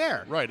 on the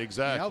air. Right,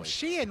 exactly.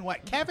 You know,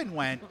 Kevin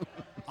went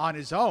on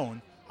his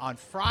own on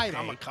Friday.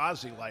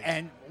 Kamikaze like.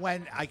 And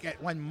when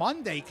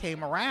Monday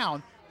came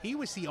around, he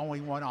was the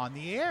only one on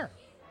the air.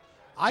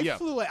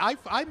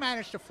 I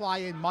managed to fly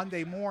in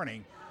Monday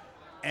morning,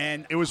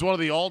 and It was one of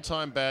the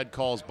all-time bad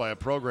calls by a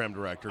program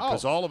director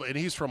because and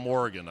he's from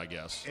Oregon, I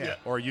guess,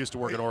 or used to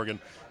work in Oregon.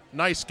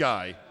 Nice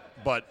guy,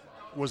 but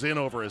was in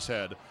over his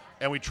head.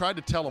 And we tried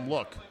to tell him,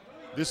 look,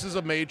 this is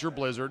a major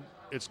blizzard.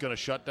 It's going to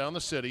shut down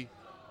the city.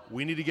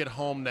 We need to get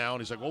home now.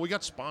 And he's like, well, we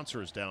got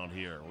sponsors down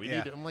here.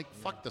 I'm like,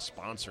 fuck the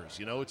sponsors.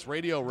 You know, it's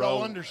Radio Row.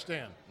 They'll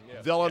understand.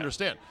 They'll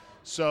understand.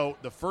 So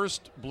the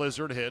first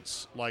blizzard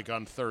hits, like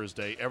on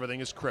Thursday.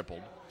 Everything is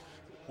crippled.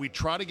 We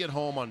try to get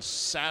home on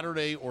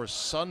Saturday or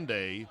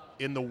Sunday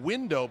in the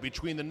window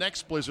between the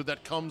next blizzard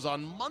that comes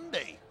on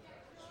Monday.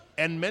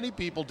 And many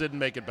people didn't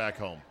make it back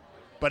home.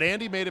 But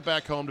Andy made it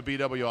back home to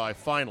BWI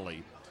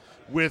finally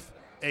with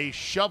a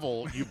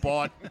shovel you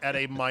bought at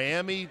a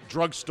Miami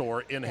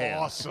drugstore in hand.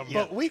 Awesome.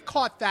 but we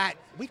caught that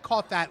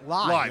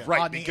live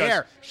right, on the because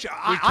air.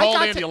 we called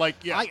Andy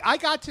I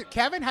got to.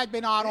 Kevin had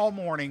been on all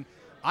morning.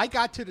 I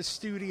got to the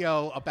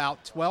studio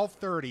about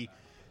 12:30,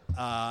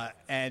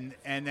 and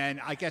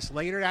then I guess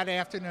later that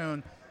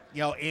afternoon,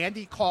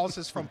 Andy calls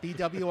us from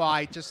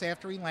BWI just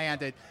after he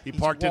landed. He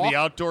parked in the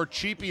outdoor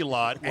cheapy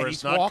lot where And it's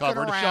he's not walking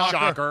covered. around.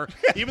 Shocker.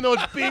 Even though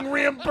it's being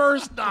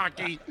reimbursed,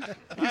 Knocky.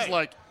 He's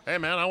like, hey,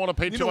 man, I want to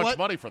pay too much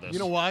money for this. You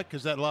know why?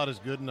 Because that lot is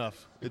good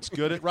enough. It's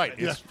good. Right.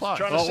 It's fun.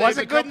 Trying to Well, it save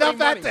wasn't the good enough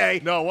company that money.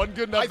 day. No, it wasn't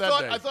good enough that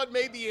day. I thought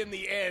maybe in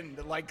the end,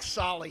 like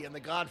Solly and The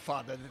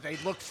Godfather, that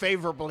they'd look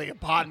favorably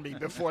upon me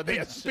before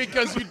they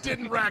because you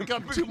didn't rack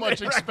up too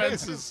much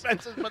expenses.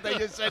 But they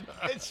just said,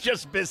 it's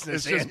just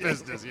business. It's just Andy."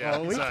 business, yeah.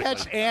 Well, we exactly.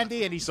 catch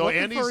Andy, and he's So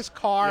looking for his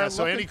car. Yeah,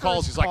 so looking Andy for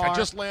calls. his He's like, I car.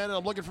 just landed.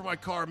 I'm looking for my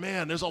car.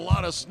 Man, there's a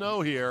lot of snow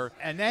here.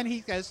 And then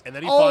he goes, And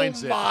then he "Oh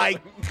finds it. my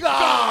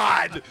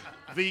God!"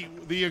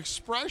 The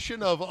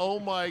expression of "oh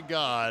my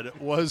God"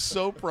 was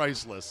so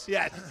priceless.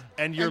 Yes.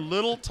 And your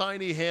little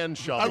tiny hand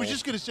shovel. I was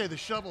just going to say the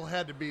shovel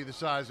had to be the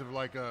size of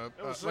like a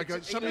somebody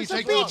it's a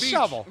take to the beach beach.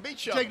 shovel. Beach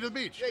shovel. Take to the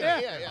beach.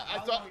 Yeah. I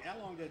thought How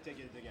long did it take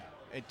you to dig out?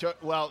 it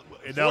took. Well,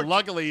 Now,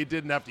 luckily, you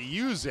didn't have to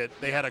use it.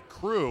 They had a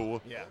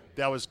crew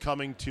that was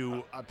coming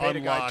to I paid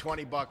unlock. a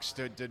guy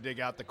 $20 to dig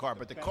out the car,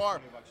 but the car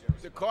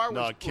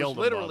No, was, it killed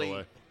was him, by the literally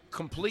way.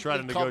 completely Try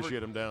to covered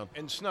negotiate him down.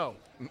 in snow.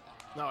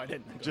 No, I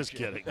didn't. Just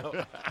negotiate. kidding.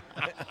 No.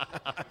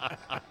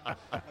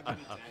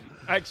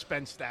 I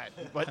expensed that,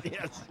 but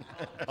yes.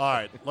 All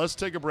right, let's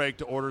take a break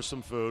to order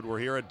some food. We're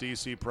here at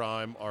DC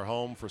Prime, our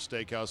home for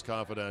Steakhouse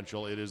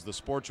Confidential. It is the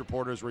Sports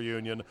Reporters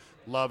Reunion.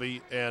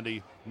 Lovey,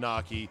 Andy,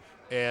 Knocky.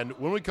 And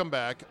when we come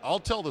back, I'll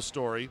tell the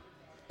story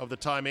of the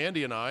time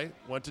Andy and I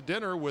went to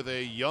dinner with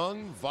a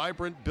young,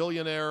 vibrant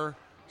billionaire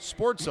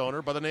sports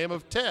owner by the name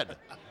of Ted,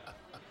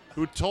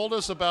 who told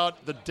us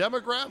about the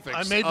demographics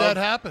I made that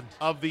happen.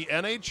 of the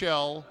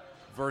NHL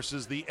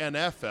versus the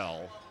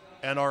NFL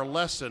and our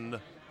lesson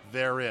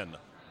therein.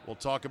 We'll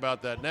talk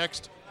about that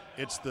next.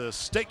 It's the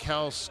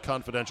Steakhouse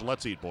Confidential.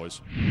 Let's eat, boys.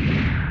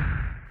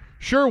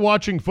 Sure,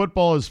 watching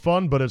football is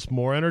fun, but it's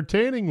more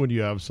entertaining when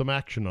you have some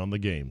action on the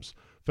games.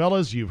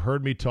 Fellas, you've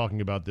heard me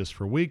talking about this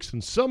for weeks,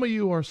 and some of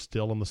you are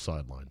still on the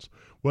sidelines.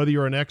 Whether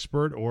you're an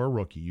expert or a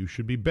rookie, you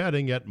should be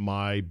betting at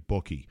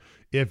MyBookie.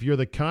 If you're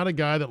the kind of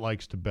guy that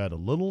likes to bet a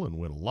little and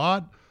win a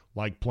lot,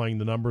 like playing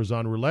the numbers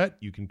on roulette,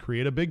 you can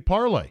create a big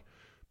parlay.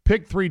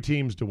 Pick 3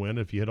 teams to win.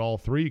 If you hit all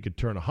 3, you could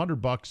turn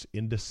 $100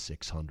 into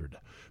 $600.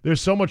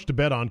 There's so much to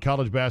bet on: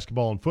 college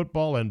basketball and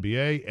football,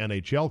 NBA,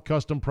 NHL,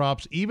 custom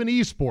props, even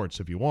esports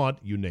if you want,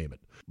 you name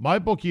it.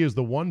 MyBookie is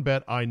the one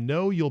bet I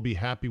know you'll be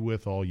happy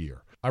with all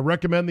year. I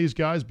recommend these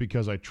guys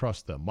because I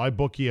trust them.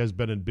 MyBookie has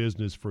been in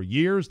business for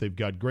years. They've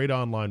got great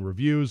online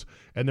reviews,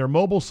 and their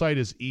mobile site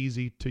is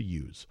easy to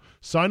use.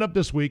 Sign up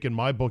this week, and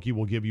MyBookie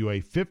will give you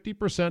a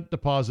 50%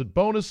 deposit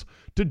bonus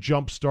to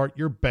jumpstart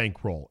your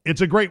bankroll.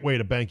 It's a great way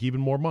to bank even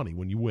more money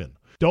when you win.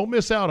 Don't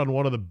miss out on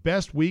one of the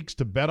best weeks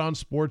to bet on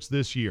sports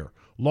this year.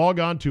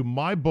 Log on to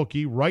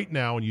MyBookie right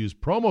now and use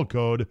promo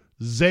code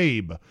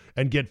ZABE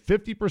and get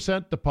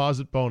 50%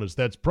 deposit bonus.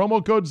 That's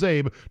promo code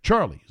ZABE,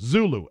 Charlie,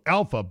 Zulu,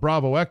 Alpha,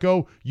 Bravo,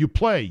 Echo. You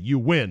play, you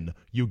win,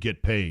 you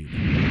get paid.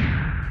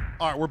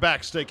 All right, we're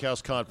back.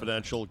 Steakhouse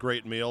Confidential.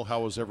 Great meal.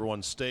 How was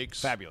everyone's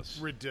steaks? Fabulous.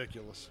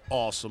 Ridiculous.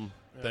 Awesome.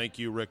 Thank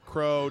you, Rick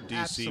Crow, DC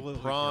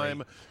Absolutely Prime.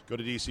 great. Go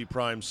to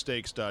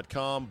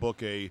dcprimesteaks.com.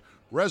 Book a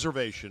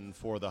reservation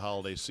for the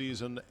holiday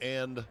season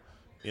and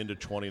into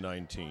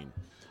 2019.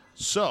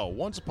 So,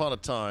 once upon a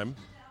time,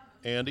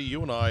 Andy,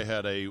 you and I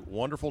had a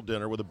wonderful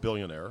dinner with a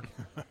billionaire.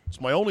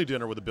 It's my only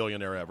dinner with a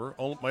billionaire ever.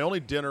 My only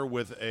dinner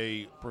with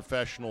a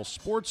professional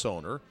sports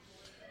owner.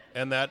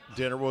 And that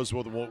dinner was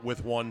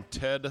with one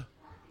Ted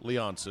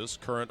Leonsis,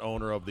 current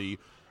owner of the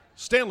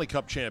Stanley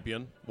Cup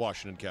champion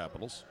Washington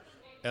Capitals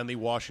and the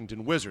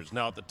Washington Wizards.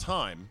 Now, at the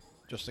time,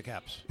 Just the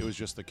Caps. it was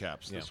just the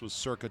Caps. Yeah. This was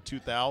circa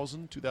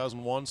 2000,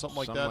 2001, something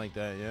like that. Something like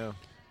that, yeah.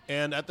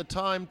 And at the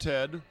time,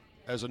 Ted,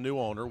 as a new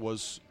owner,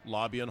 was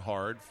lobbying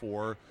hard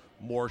for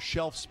more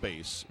shelf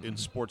space in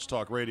sports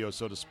talk radio,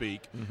 so to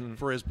speak,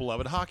 for his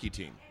beloved hockey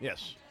team.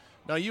 Yes.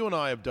 Now, you and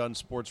I have done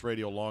sports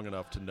radio long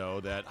enough to know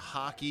that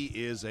hockey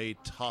is a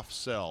tough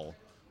sell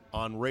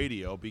on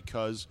radio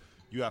because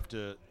you have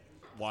to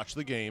watch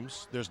the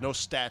games. There's no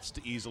stats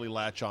to easily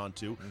latch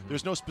onto.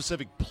 There's no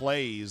specific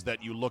plays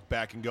that you look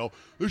back and go,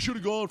 they should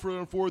have gone for it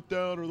on fourth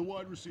down or the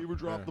wide receiver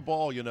dropped the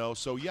ball,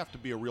 So you have to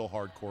be a real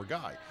hardcore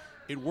guy.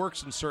 It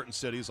works in certain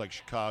cities like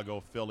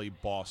Chicago, Philly,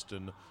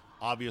 Boston,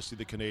 obviously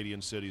the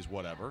Canadian cities,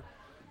 whatever.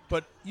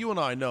 But you and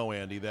I know,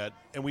 Andy, that,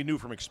 and we knew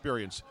from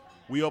experience,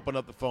 we open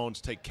up the phones,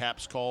 take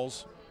Caps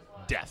calls,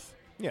 death.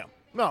 Yeah.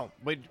 No,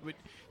 but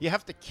you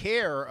have to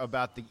care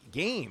about the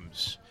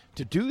games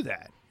to do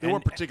that. They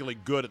weren't particularly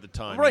good at the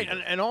time. Right,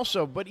 either. and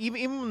also, but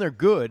even when they're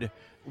good,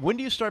 when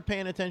do you start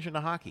paying attention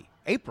to hockey?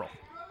 April,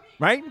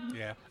 right?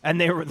 Yeah. And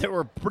they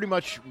were pretty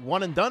much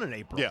one and done in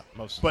April. Yeah,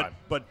 most of the time.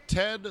 But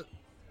Ted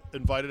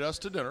invited us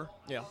to dinner,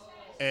 Yeah.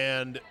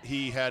 and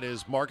he had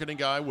his marketing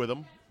guy with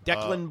him,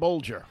 Declan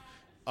Bolger.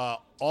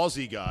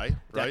 Aussie guy,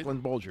 right?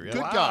 Declan Bolger. Yeah.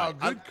 Good Wow,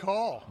 guy. good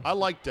call. I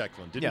like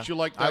Declan. Didn't Yeah. you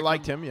like Declan? I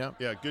liked him. Yeah.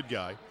 Yeah, good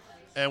guy.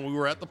 And we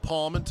were at the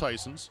Palm in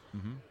Tyson's,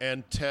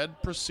 and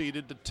Ted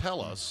proceeded to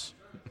tell us,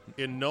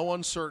 in no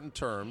uncertain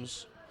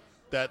terms,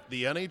 that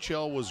the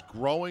NHL was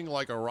growing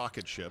like a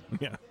rocket ship,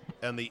 Yeah.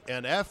 and the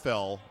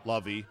NFL,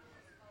 Lovey,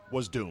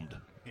 was doomed.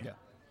 Yeah.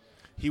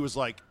 He was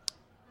like,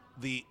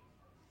 the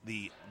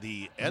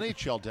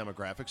NHL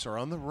demographics are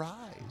on the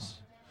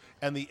rise,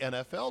 and the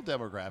NFL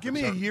demographics Give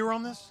me a are year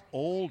on this.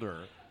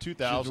 older,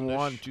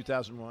 2001,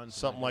 2001.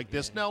 something like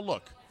this. Now,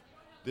 look,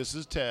 this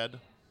is Ted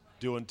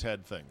doing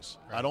Ted things.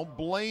 I don't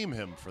blame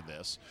him for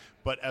this,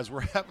 but as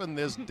we're having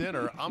this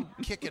dinner, I'm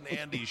kicking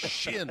Andy's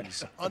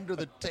shins under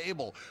the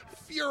table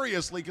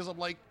furiously because I'm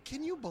like,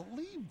 can you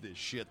believe this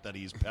shit that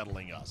he's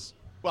peddling us?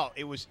 Well,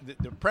 it was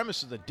the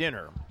premise of the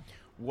dinner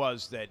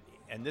was that,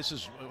 and this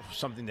is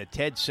something that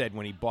Ted said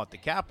when he bought the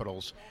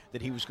Capitals,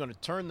 that he was going to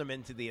turn them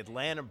into the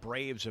Atlanta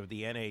Braves of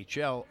the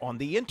NHL on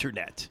the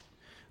internet.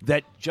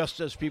 That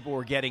just as people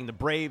were getting the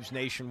Braves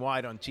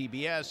nationwide on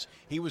TBS,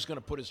 he was going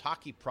to put his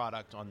hockey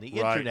product on the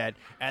Right. internet,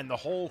 and the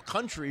whole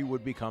country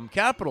would become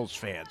Capitals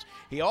fans.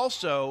 He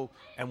also,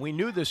 and we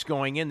knew this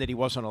going in that he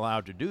wasn't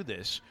allowed to do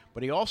this,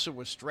 but he also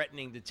was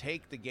threatening to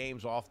take the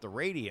games off the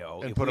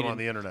radio And if put we them on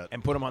didn't- the internet.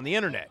 And put them on the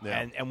internet.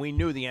 Yeah. And we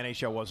knew the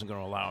NHL wasn't going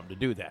to allow him to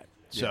do that.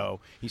 So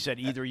he said,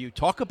 either you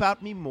talk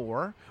about me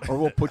more, or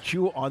we'll put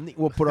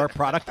our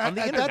product on the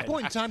At internet. that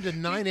point in time, did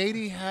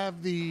 980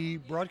 have the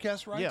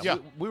broadcast rights? Yeah, Yeah.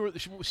 we were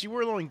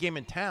the only game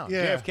in town.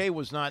 Yeah. JFK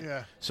was not.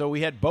 Yeah. So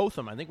we had both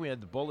of them. I think we had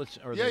the Bullets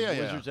or the Yeah.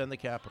 Wizards and the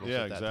Capitals.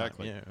 Yeah, at that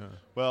exactly. Time. Yeah.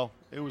 Well,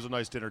 it was a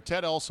nice dinner.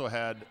 Ted also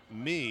had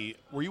me.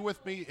 Were you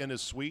with me in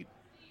his suite?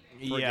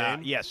 For a Yeah.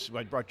 game? Yes,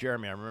 I brought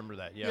Jeremy. I remember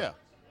that. Yeah.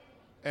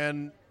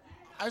 And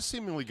I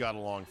seemingly got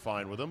along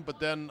fine with him, but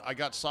then I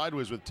got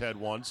sideways with Ted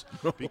once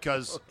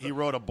because he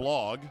wrote a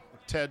blog,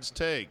 Ted's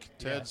Take,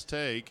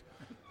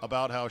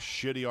 about how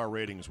shitty our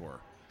ratings were.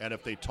 And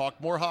if they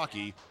talked more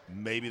hockey,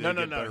 maybe they'd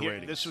get better Here,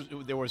 ratings.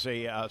 there was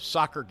a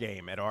soccer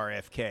game at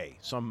RFK,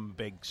 some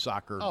big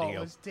soccer Oh, it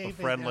deal. was David.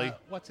 friendly.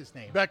 What's his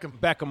name? Beckham.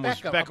 Beckham was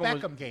Beckham, a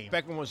Beckham game.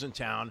 Beckham was in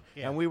town,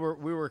 Yeah. and we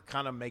were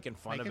kind of making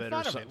fun Making of it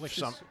fun or of some, it, which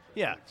some is-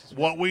 yeah.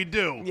 What we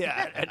do.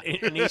 Yeah, and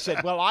he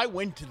said, "Well, I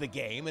went to the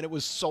game and it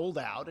was sold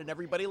out, and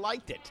everybody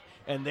liked it.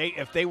 And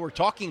if they were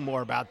talking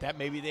more about that,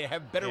 maybe they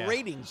have better Yeah.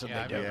 ratings than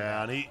Yeah, I they do."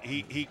 Yeah, and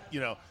he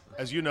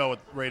as you know, with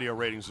radio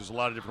ratings, there's a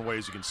lot of different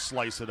ways you can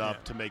slice it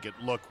up to make it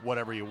look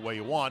whatever way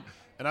you want.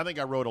 And I think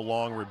I wrote a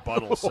long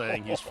rebuttal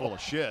saying he's full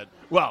of shit.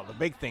 Well, the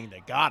big thing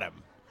that got him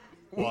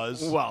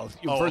was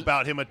first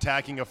about him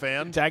attacking a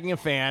fan. tagging a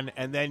fan,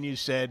 and then you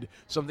said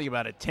something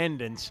about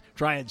attendance.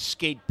 Try and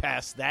skate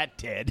past that,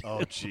 Ted.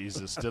 Oh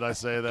Jesus! Did I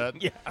say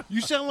that? Yeah.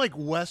 You sound like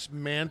Wes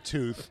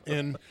Mantooth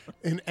in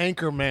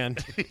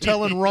Anchorman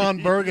telling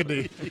Ron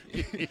Burgundy,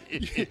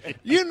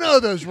 you know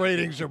those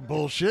ratings are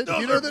bullshit.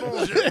 You know that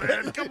bullshit,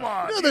 man. Come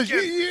on. You know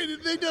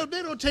those,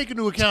 they don't take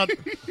into account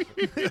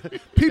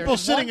people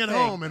There's sitting one at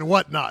thing. home and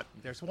whatnot.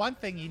 There's one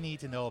thing you need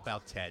to know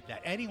about Ted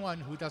that anyone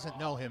who doesn't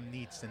know him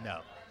needs to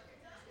know.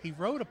 He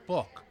wrote a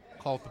book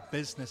called The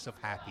Business of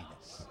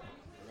Happiness.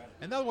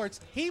 In other words,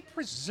 he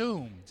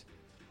presumed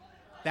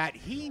that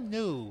he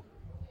knew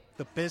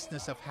the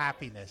business of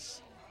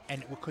happiness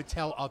and could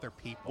tell other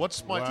people.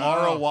 What's my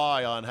Wow.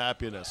 ROI on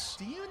happiness?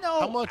 Do you know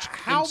How much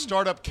in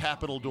startup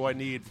capital do I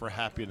need for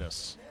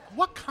happiness?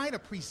 what kind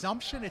of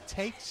presumption it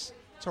takes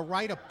to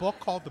write a book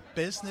called The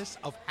Business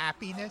of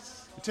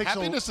Happiness? It takes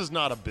Happiness is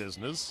not a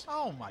business.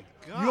 Oh my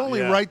God! you only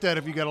Yeah. write that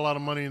if you got a lot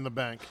of money in the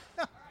bank.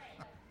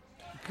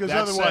 Because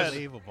That otherwise, said,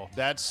 Unbelievable.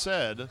 that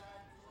said,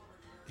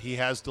 he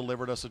has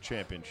delivered us a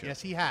championship.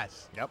 Yes, he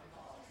has. Yep.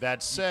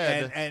 That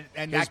said,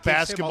 And his that gives him a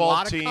basketball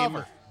lot of team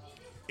cover.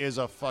 is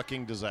a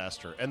fucking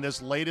disaster. And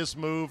this latest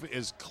move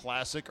is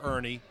classic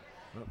Ernie,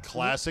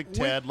 classic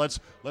Ted. Let's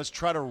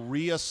try to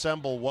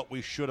reassemble what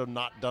we should have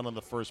not done in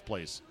the first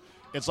place.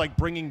 It's like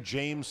bringing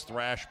James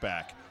Thrash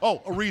back. Oh,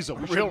 Ariza,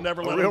 we should have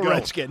never let him real go.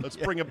 Redskin. Let's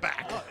bring him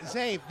back.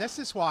 Zabe, this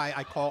is why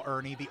I call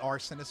Ernie the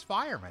arsonist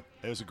fireman.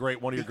 It was a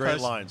great one of your great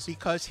lines.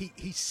 Because he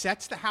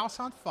sets the house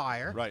on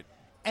fire. Right.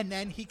 And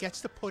then he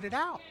gets to put it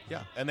out.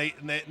 Yeah, and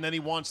then he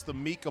wants the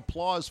meek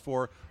applause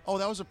for, oh,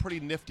 that was a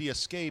pretty nifty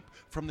escape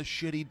from the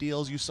shitty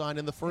deals you signed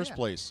in the first Yeah.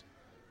 place.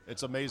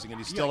 It's amazing, and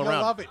he's You- still you'll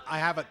around. love it. I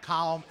have a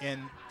column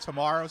in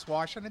tomorrow's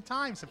Washington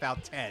Times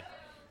about Ted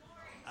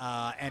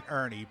and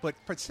Ernie, but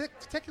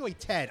particularly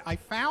Ted. I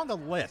found a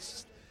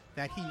list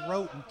that he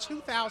wrote in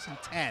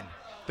 2010.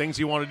 Things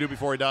you want to do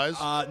before he dies?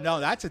 No,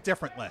 that's a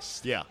different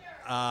list. Yeah.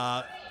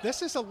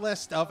 This is a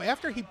list of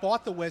after he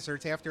bought the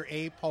Wizards, after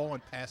Abe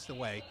Poland passed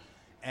away,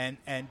 and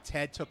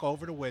Ted took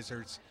over the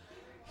Wizards.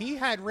 He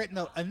had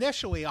written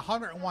initially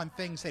 101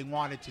 things they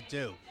wanted to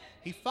do.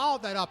 He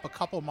followed that up a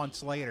couple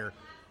months later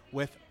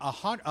with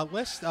a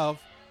list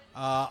of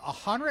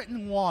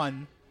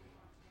 101.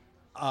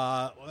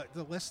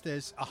 The list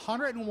is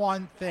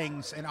 101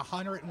 things and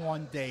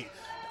 101 days,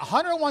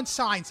 101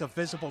 signs of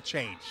visible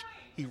change.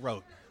 He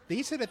wrote.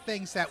 These are the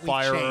things that we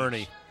Fire changed.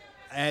 Ernie.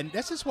 And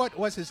this is what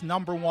was his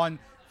number one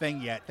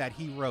thing yet that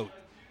he wrote.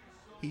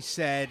 He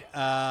said,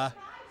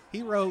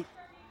 he wrote,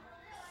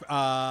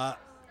 oh,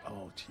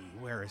 gee,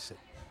 where is it?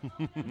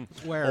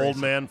 Where Old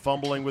is man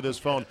fumbling with his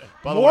phone.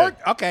 By it?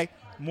 the way,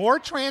 More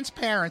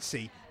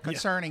transparency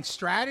concerning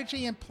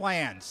strategy and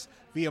plans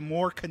via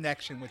more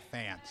connection with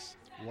fans.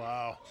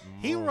 wow.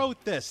 He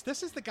wrote this.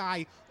 This is the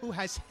guy who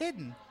has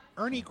hidden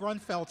Ernie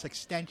Grunfeld's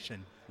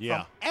extension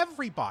Yeah. from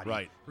everybody.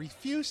 Right.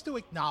 Refused to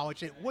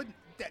acknowledge it.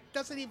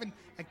 Doesn't even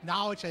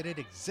acknowledge that it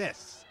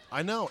exists.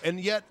 I know, and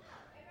yet,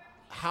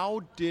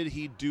 how did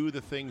he do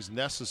the things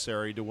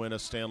necessary to win a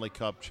Stanley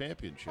Cup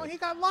championship? Well, he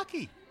got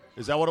lucky.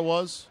 Is that what it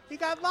was? He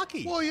got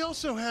lucky. Well, he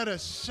also had a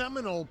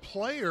seminal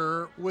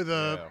player with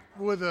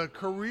a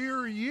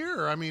career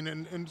year. I mean,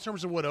 in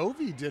terms of what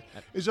Ovi did,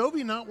 is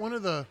Ovi not one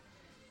of the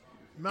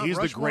Mount He's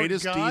the Rushmore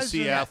greatest guys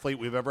DC in- athlete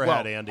we've ever Well,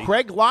 had, Andy.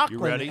 Craig You Lachlan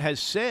ready? has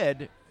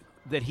said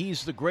that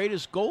he's the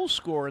greatest goal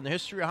scorer in the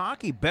history of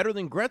hockey, better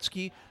than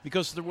Gretzky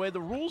because of the way the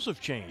rules have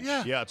changed.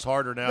 Yeah. Yeah, it's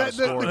harder now The, to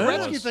the, score the than it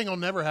Gretzky was. thing will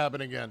never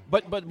happen again.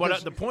 But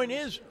what the point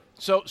is,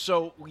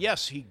 so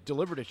yes, he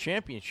delivered a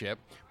championship.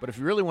 But if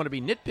you really want to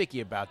be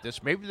nitpicky about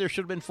this, maybe there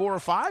should have been 4 or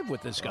 5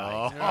 with this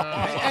guy.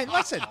 And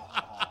listen,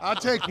 I'll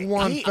take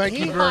one. he- Thank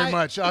he you very hi-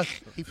 much.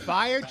 he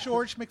fired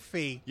George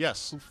McPhee.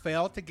 Yes. Who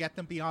failed to get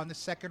them beyond the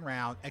second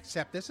round,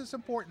 except this is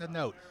important to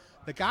note.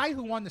 The guy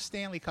who won the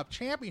Stanley Cup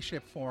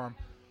championship for him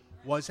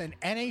was an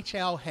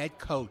NHL head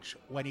coach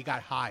when he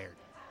got hired.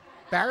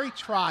 Barry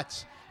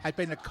Trotz had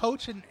been a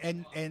coach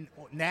in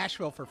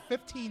Nashville for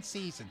 15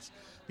 seasons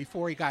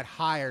before he got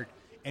hired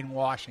in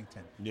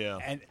Washington. Yeah.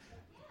 And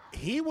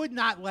he would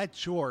not let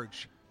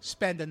George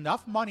spend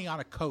enough money on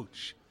a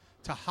coach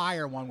to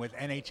hire one with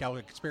NHL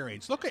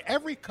experience. Look at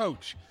every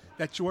coach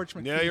that George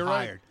McPhee Yeah, you're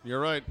right. hired. You're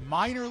right.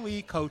 Minor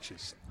league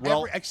coaches,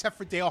 Well- except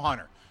for Dale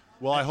Hunter.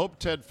 Well, I hope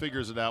Ted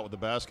figures it out with the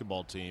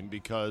basketball team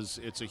because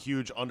it's a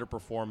huge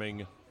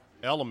underperforming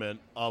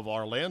element of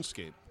our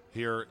landscape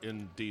here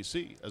in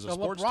D.C. as a The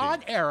sports LeBron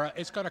team. era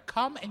is going to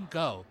come and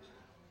go,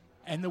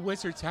 and the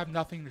Wizards have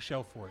nothing to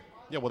show for it.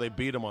 Yeah, well, they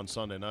beat him on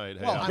Sunday night.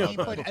 Hey, Well, I mean,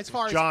 but as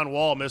far as John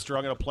Wall, mister,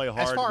 I'm going to play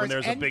hard far when as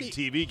there's a big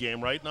NB TV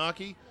game, right,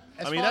 Naki?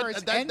 as I mean, far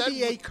as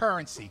NBA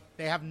currency,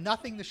 they have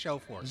nothing to show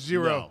for it.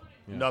 Zero.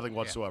 No, nothing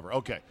whatsoever.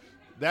 Okay.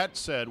 That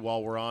said,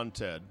 while we're on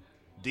Ted,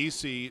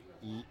 D.C.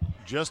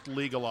 just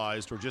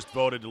legalized or just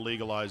voted to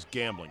legalize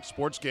gambling,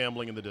 sports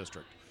gambling in the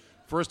district.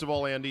 First of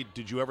all, Andy,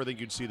 did you ever think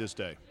you'd see this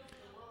day?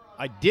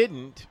 I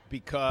didn't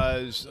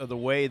because of the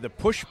way the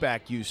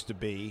pushback used to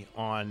be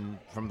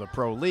from the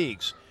pro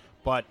leagues.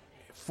 But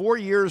 4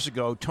 years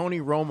ago, Tony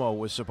Romo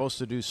was supposed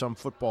to do some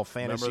football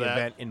fantasy Remember that?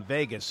 event in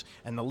Vegas,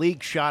 and the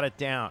league shot it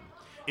down.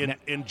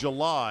 In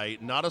July,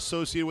 not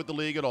associated with the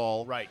league at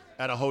all. Right.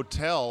 At a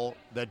hotel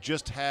that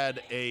just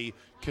had a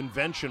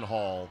convention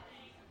hall.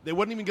 They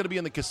wasn't even going to be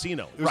in the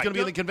casino. It was Right. going to be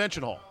in the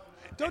convention hall.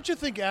 Don't you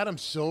think Adam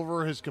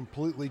Silver has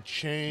completely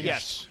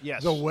changed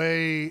Yes. the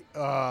way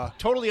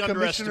Totally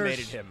commissioners-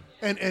 underestimated him.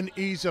 And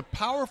he's a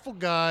powerful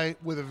guy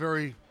with a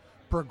very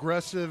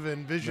progressive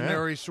and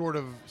visionary sort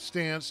of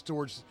stance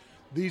towards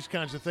these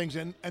kinds of things.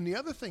 And the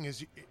other thing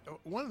is,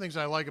 one of the things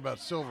I like about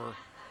Silver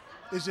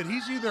is that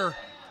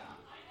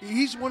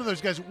he's one of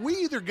those guys, we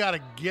either got to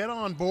get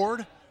on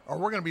board or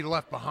we're going to be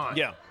left behind.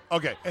 Yeah.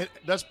 Okay,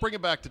 let's bring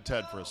it back to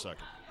Ted for a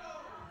second.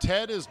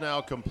 Ted is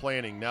now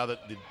complaining, now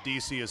that the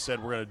DC has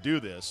said we're going to do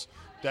this,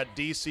 that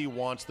DC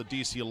wants the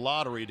DC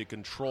lottery to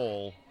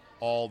control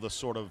all the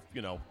sort of,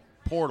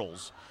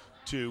 portals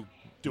to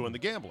doing the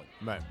gambling.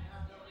 Right.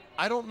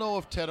 I don't know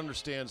if Ted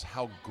understands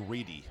how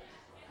greedy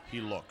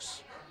he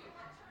looks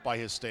by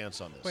his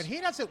stance on this. But he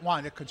doesn't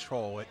want to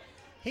control it.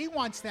 He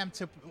wants them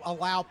to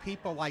allow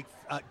people like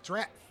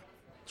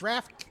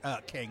Draft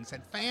Kings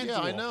and FanDuel Yeah,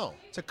 I know.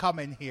 to come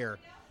in here.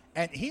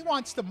 And he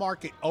wants the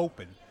market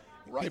open.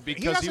 Right,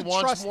 because he he doesn't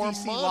wants trust more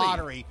DC money.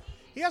 Lottery.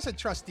 He doesn't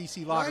trust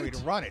DC Lottery Right.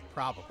 to run it,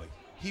 probably.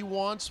 He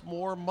wants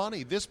more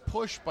money. This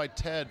push by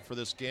Ted for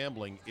this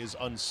gambling is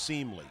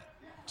unseemly,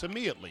 to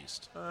me at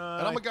least. And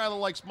I'm a guy that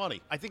likes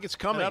money. I think it's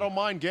coming. And I don't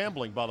mind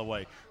gambling, by the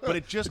way. But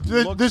it just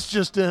This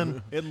just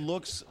in. it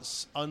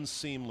looks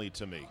unseemly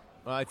to me.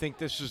 I think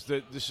this is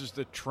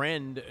the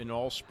trend in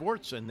all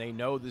sports, and they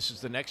know this is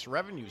the next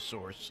revenue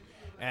source.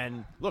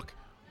 And look,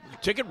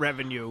 ticket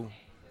revenue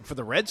for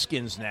the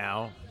Redskins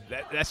now.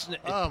 That's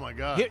Oh, my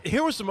God.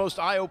 Here was the most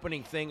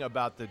eye-opening thing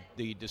about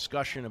the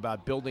discussion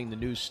about building the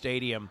new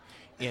stadium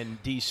in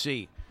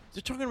D.C.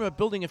 They're talking about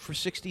building it for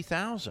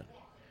 $60,000.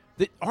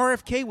 The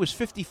RFK was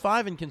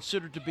 55 and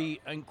considered to be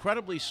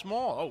incredibly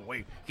small. Oh, wait,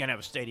 you can't have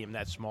a stadium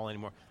that small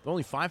anymore.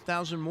 Only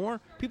 5,000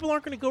 more? People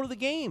aren't going to go to the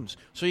games.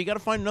 So you got to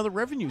find another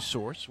revenue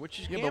source, which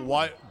is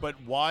gambling. But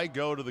why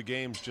go to the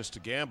games just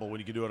to gamble when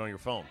you can do it on your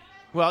phone?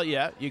 Well,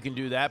 yeah, you can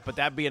do that, but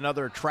that'd be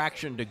another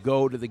attraction to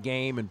go to the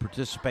game and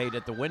participate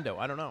at the window.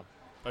 I don't know.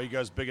 Are you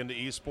guys big into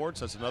esports?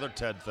 That's another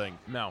Ted thing.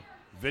 No.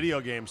 Video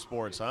game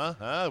sports,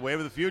 huh? Wave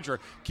of the future.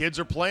 Kids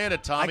are playing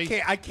it,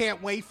 Tommy. I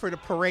can't wait for the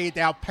parade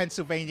down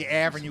Pennsylvania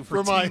Avenue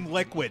for Team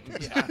Liquid.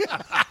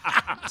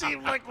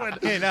 Team Liquid.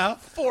 You know,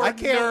 Four I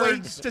can't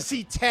wait nerds to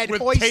see Ted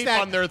with hoist tape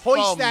that on their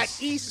hoist that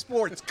thumbs.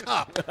 esports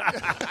cup.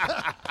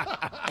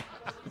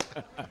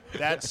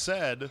 That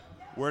said,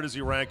 where does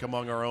he rank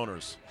among our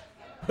owners?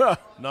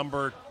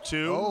 Number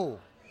 2? Oh.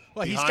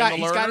 Well, he's Behind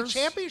the got a learners?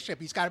 championship.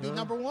 He's got to be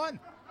number one.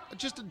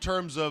 Just in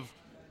terms of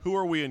who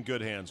are we in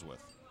good hands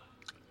with?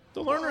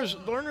 The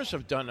learners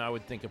have done, I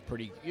would think, a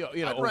pretty, I'd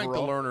overall. rank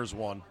the learners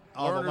 1.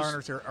 Oh, the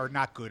learners are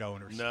not good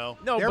owners. No.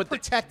 No, They're but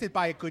protected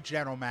by a good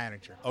general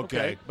manager.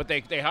 Okay. but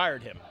they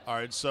hired him. All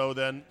right. So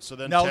then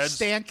No, Ted's,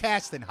 Stan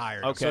Kasten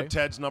hired. him. Okay. So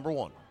Ted's number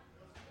 1.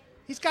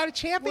 He's got a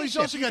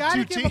championship. also got you gotta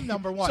two give teams. him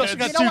number one. He's also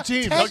got You know two what?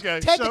 teams. Ted, Okay.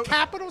 Ted So- the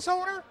Capitals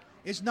owner,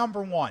 is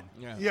number one.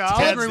 Yeah, I'll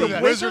Ted's agree the with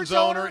that. Wizards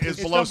owner is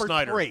below number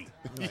Snyder. 3.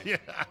 Yeah.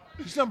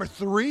 He's number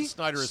 3.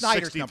 Snyder's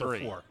Snyder's 63.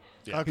 number 4.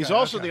 Yeah. Okay. He's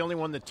also the only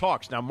one that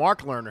talks. Now,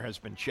 Mark Lerner has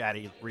been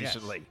chatty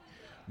recently,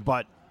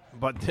 but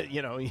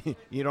you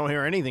don't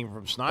hear anything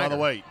from Snyder. By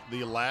the way,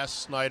 the last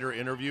Snyder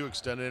interview,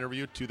 extended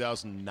interview,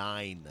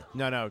 2009.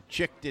 No,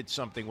 Chick did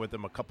something with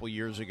him a couple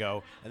years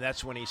ago, and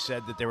that's when he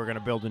said that they were going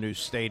to build a new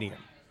stadium.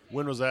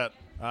 When was that?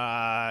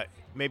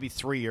 Maybe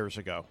 3 years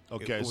ago.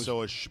 Okay, It was-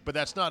 so but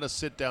that's not a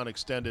sit-down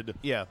extended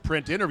Yeah.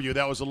 print interview.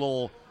 That was a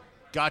little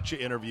gotcha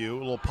interview, a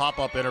little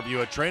pop-up interview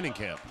at training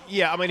camp.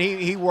 Yeah, I mean,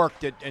 he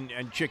worked it, and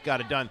Chick got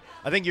it done.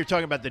 I think you're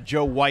talking about the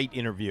Joe White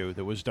interview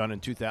that was done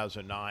in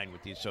 2009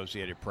 with the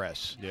Associated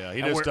Press. Yeah, he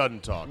And just where-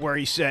 doesn't talk. Where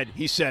he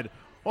said,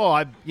 "Oh,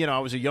 I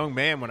was a young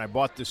man when I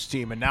bought this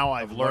team, and now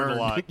I've Learned a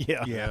lot.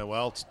 yeah.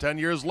 Well, it's 10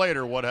 years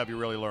later. What have you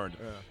really learned?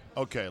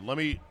 Okay, let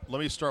me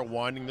start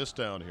winding this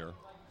down here.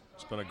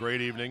 It's been a great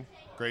evening.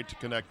 Great to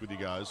connect with you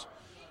guys.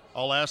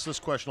 I'll ask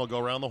this question. I'll go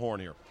around the horn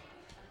here.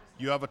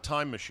 You have a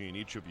time machine,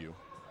 each of you,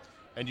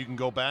 and you can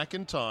go back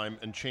in time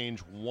and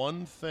change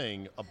one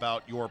thing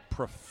about your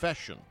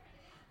profession.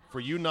 For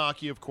you,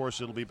 Naki, of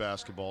course, it'll be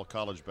basketball,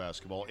 college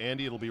basketball.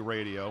 Andy, it'll be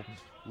radio.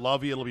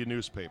 Lovey, it'll be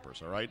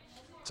newspapers, all right?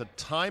 It's a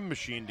time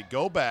machine to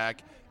go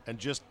back and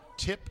just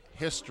tip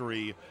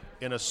history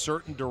in a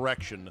certain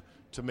direction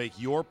to make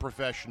your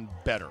profession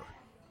better,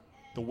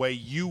 the way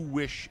you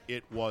wish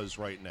it was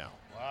right now.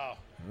 Wow.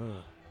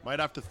 Might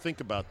have to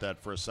think about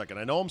that for a second.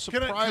 I know I'm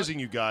Can I- surprising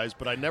you guys,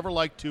 but I never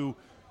like to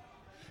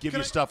give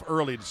you stuff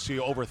early so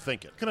you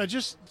overthink it. Can I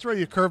just throw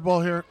you a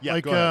curveball here? Yeah,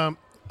 go ahead.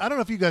 I don't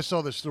know if you guys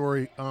saw this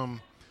story.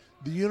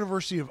 The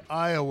University of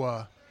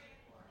Iowa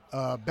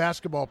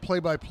basketball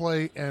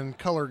play-by-play and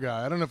color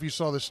guy. I don't know if you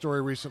saw this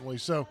story recently.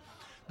 So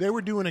they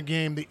were doing a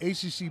game, the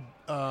ACC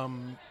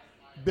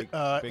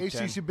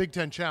ACC Big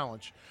Ten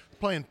Challenge,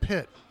 playing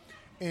Pitt.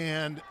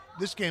 And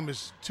this game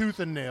is tooth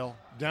and nail,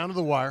 down to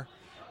the wire.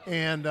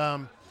 And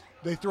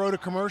they throw to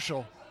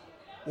commercial.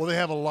 Well, they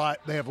have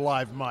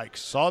live mics.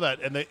 Saw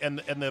that, and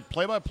the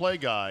play-by-play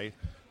guy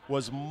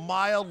was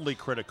mildly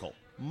critical.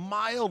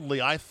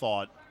 Mildly, I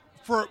thought.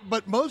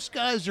 But most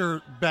guys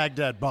are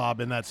Baghdad Bob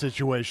in that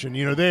situation.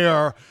 You know, they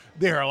are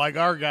like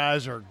our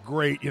guys are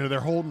great. You know, they're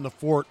holding the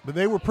fort, but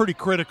they were pretty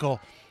critical.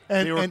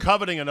 And They were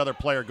coveting another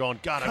player, going,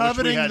 God, I wish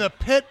coveting we had the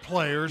Pitt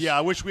players. Yeah,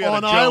 I wish we had on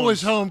a Jones.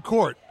 Iowa's home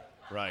court.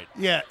 Right.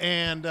 Yeah,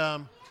 and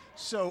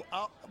so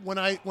when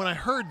I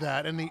heard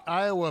that, and the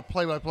Iowa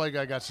play-by-play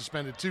guy got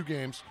suspended 2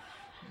 games,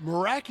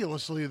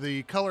 miraculously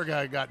the color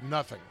guy got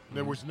nothing.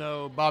 There was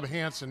no Bob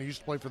Hansen. He used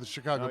to play for the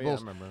Chicago Bulls.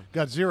 I remember.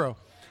 Got 0.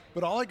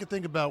 But all I could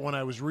think about when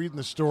I was reading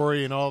the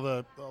story and all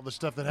the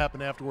stuff that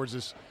happened afterwards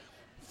is,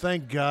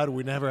 thank God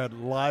we never had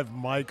live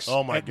mics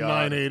at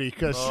 980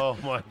 because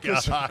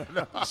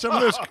some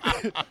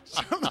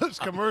of those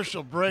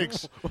commercial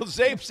breaks. Well,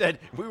 Zabe said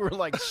we were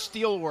like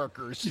steel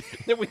workers.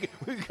 That we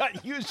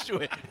got used to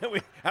it. That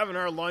we having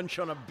our lunch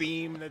on a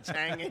beam that's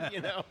hanging,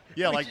 you know.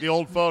 Yeah, like the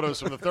old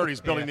photos from the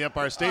 30s building the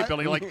Empire State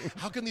Building. Like,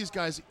 how can these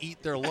guys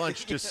eat their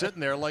lunch just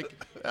sitting there? Like,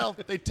 well,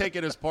 they take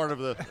it as part of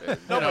the,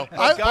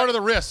 part of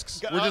the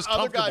risks. We're just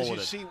other comfortable guys with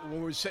you it. see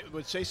when we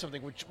would say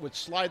something which would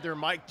slide their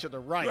mic to the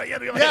right. Right,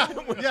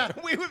 Yeah.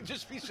 We would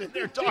just be sitting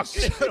there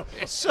talking.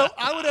 So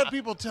I would have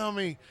people tell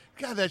me,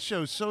 God, that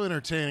show is so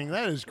entertaining.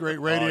 That is great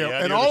radio. yeah,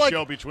 and you're all the I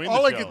show between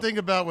all the I show. could think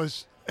about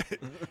was,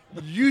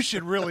 you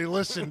should really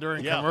listen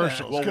during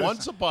commercials. Well, 'cause-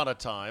 once upon a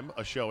time,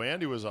 a show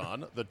Andy was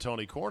on, the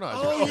Tony Kornheiser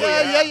Oh, show,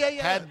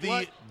 yeah. had the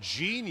What?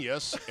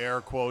 genius,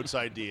 air quotes,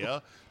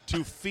 idea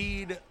to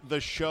feed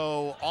the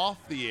show off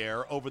the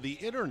air over the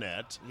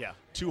internet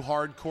to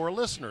hardcore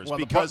listeners. Well,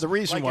 because the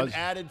reason like was an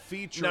added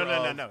feature.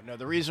 No.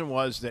 The reason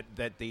was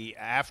that the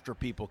after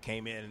people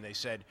came in and they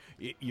said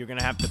you're going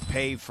to have to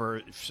pay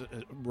for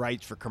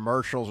rights for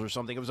commercials or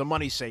something. It was a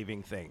money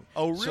saving thing.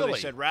 Oh, really? So they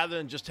said rather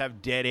than just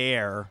have dead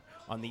air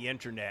on the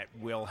internet,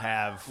 we'll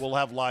have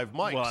live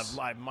mics. We'll have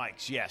live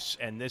mics, yes.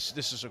 And this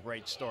is a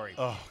great story.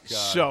 Oh,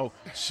 God.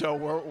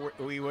 So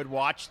we would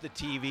watch the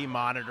TV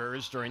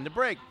monitors during the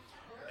break.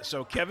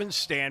 So Kevin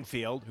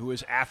Stanfield, who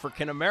is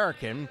African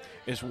American,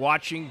 is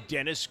watching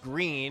Dennis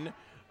Green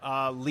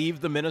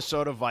leave the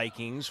Minnesota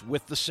Vikings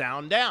with the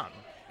sound down.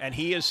 And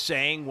he is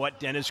saying what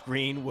Dennis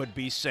Green would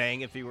be saying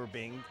if he were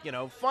being,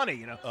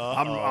 funny.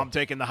 I'm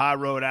taking the high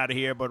road out of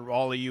here, but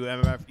all of you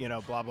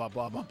MF, blah, blah,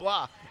 blah, blah,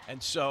 blah.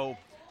 And so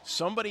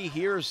somebody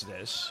hears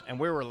this, and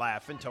we were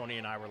laughing. Tony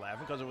and I were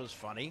laughing because it was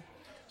funny.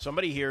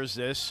 Somebody hears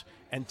this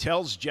and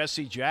tells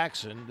Jesse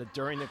Jackson that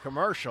during the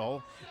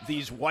commercial,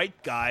 these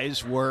white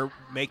guys were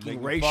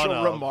making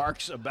racial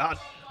remarks about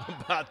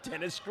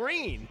Dennis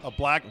Green. A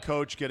black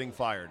coach getting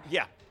fired.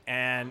 Yeah.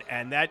 And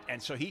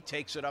so he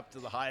takes it up to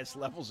the highest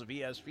levels of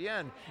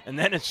ESPN, and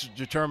then it's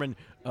determined.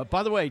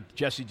 By the way,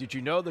 Jesse, did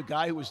you know the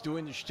guy who was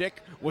doing the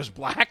shtick was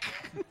black?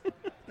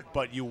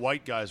 But you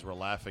white guys were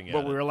laughing at it.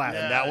 But we were laughing.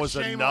 And that was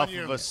shame enough on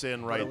you. of a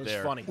sin right it was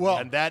there. funny. Well-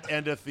 and that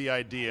endeth the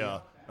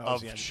idea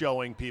of the end.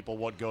 showing people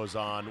what goes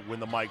on when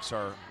the mics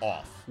are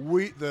off.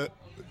 We the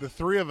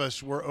 3 of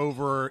us were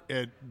over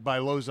by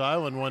Lowe's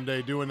Island one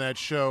day doing that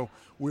show.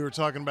 We were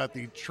talking about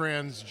the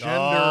transgender.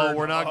 Oh,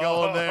 we're not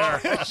going there.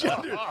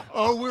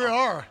 Oh, we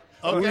are.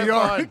 Okay, we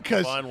are. fine.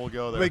 Because, Fine, we'll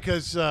go there.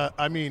 Because I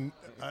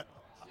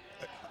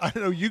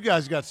know you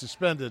guys got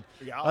suspended.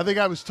 Yeah. I think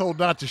I was told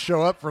not to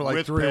show up for like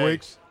With 3 pay.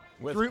 weeks.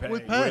 With Three- pay.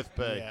 with pay. With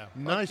pay. Yeah.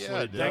 Nicely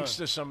Yeah, done. Thanks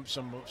to some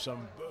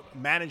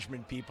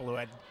management people who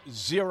had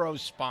zero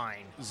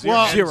spine.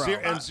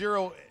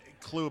 Zero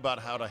clue about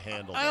how to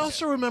handle I this.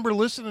 also remember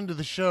listening to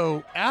the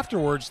show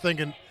afterwards,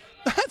 thinking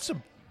that's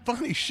some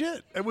funny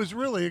shit. It was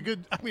really a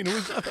good. I mean, it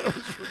was.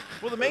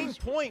 Well, the main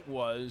point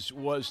was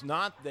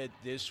not that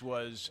this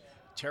was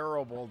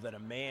terrible that a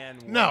man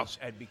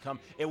had become.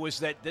 It was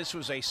that this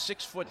was a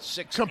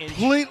 6'6"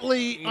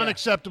 completely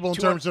unacceptable in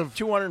terms of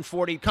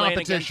 240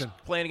 competition.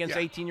 playing against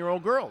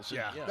 18-year-old girls.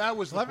 Yeah. Yeah. That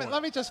was.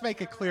 Let me just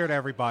make it clear to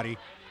everybody.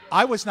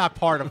 I was not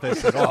part of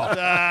this at all.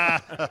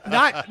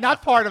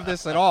 not part of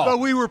this at all. But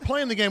we were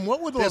playing the game.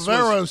 What would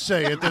Lavero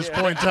say at this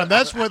point in time?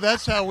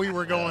 That's how we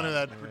were going to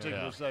that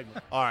particular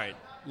segment. All right,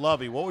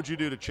 Lovey, what would you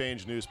do to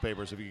change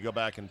newspapers if you could go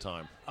back in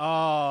time?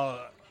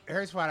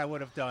 Here's what I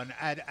would have done.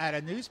 At a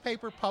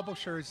newspaper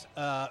publishers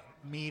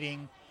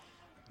meeting,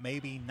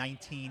 maybe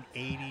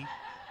 1980,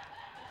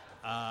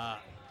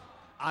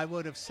 I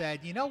would have said,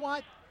 you know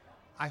what?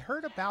 I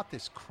heard about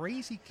this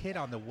crazy kid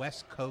on the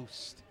West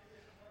Coast.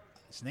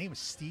 His name is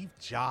Steve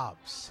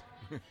Jobs.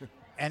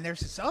 And there's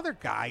this other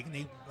guy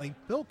named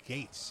Bill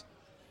Gates.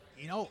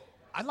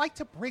 I'd like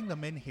to bring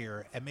them in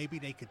here, and maybe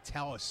they could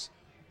tell us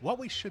what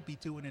we should be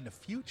doing in the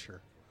future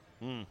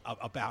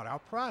about our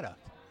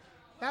product.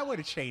 That would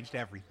have changed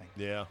everything.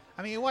 Yeah.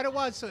 I mean, what it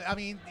was, I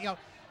mean,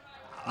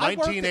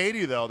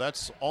 1980, though,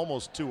 that's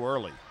almost too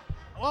early.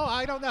 Well,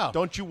 I don't know.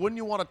 Wouldn't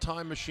you want a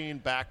time machine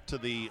back to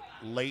the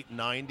late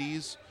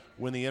 90s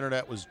when the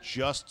internet was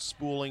just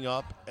spooling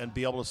up and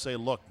be able to say,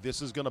 look,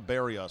 this is going to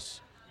bury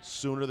us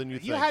sooner than you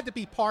think? You had to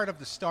be part of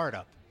the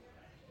startup.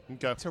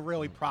 to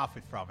really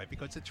profit from it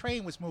because the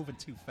train was moving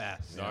too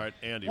fast. All right,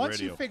 Andy, Once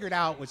radio. you figured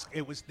out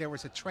there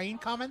was a train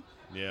coming,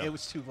 Yeah. it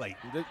was too late.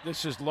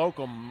 This is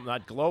local,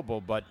 not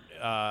global, but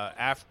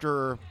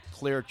after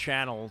Clear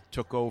Channel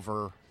took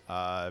over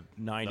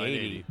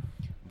 980,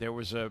 there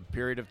was a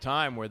period of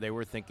time where they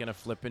were thinking of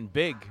flipping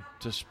big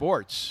to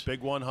sports.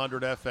 Big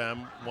 100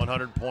 FM,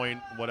 100 point,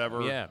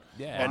 whatever. Yeah.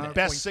 And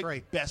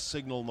 100.3. best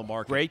signal in the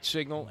market. Great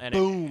signal, and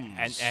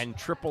Booms. and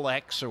Triple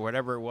X or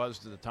whatever it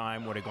was at the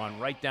time would have gone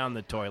right down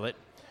the toilet,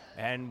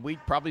 and we'd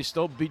probably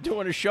still be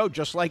doing a show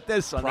just like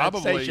this on that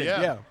Probably, station.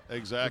 yeah.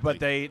 Exactly. But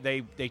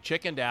they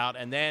chickened out,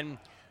 and then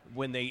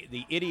when the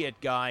idiot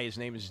guy, his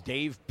name is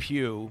Dave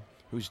Pugh,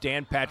 who's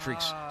Dan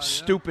Patrick's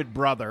stupid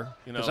brother,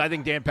 You know, because I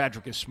think Dan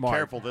Patrick is smart.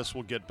 Careful, this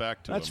will get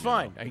back to That's him.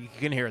 fine. You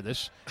can hear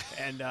this,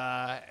 and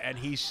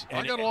he's.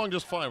 I got along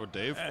just fine with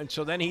Dave. And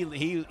so then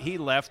he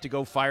left to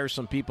go fire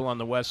some people on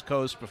the West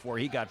Coast before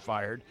he got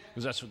fired,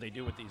 because that's what they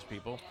do with these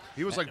people.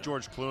 He was like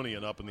George Clooney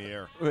and Up in the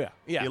Air. Yeah.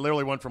 He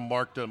literally went from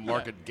mark to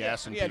market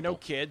gassing He had people. no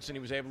kids, and he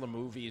was able to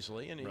move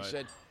easily. And he Right.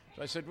 said,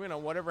 so I said,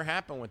 whatever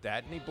happened with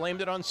that? And he blamed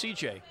it on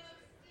CJ,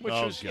 which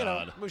Oh, was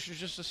God. which was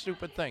just a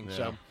stupid thing. Yeah.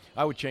 So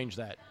I would change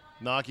that.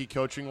 Naki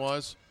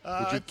coaching-wise, would I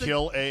you think-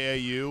 kill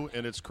AAU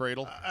in its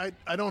cradle?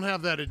 I don't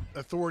have that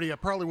authority. I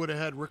probably would have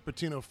had Rick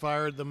Pitino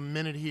fired the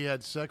minute he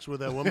had sex with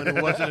that woman who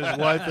wasn't his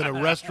wife in a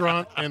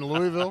restaurant in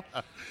Louisville.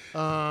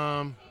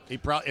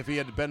 If he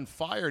had been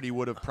fired, he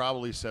would have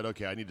probably said,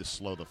 okay, I need to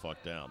slow the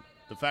fuck down.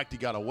 The fact he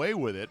got away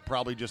with it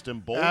probably just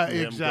emboldened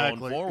him going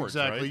forward.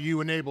 Exactly. Right?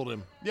 You enabled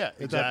him. Yeah,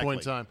 At that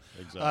point in time.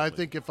 Exactly. I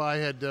think if I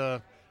had, I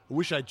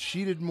wish I'd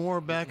cheated more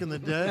back in the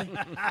day.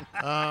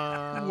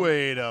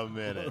 Wait a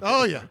minute.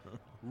 Oh yeah.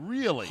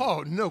 Really?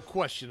 Oh, no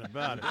question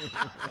about it.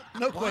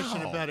 No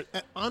question about it.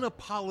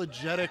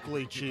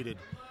 Unapologetically cheated.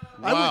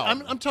 Wow.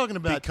 I'm talking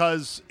about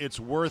Because it's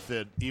worth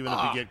it, even if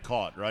you get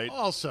caught, right?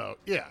 also,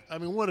 yeah. I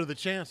mean, what are the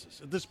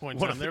chances at this point in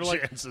What time? are the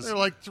chances? They're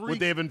like three. Would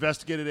they have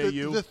investigated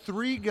AU? The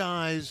three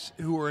guys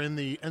who are in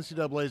the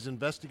NCAA's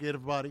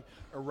investigative body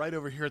are right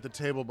over here at the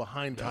table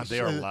behind God, us. they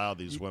are loud,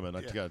 these women.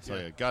 I got to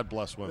tell you. God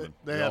bless women.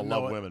 They We have all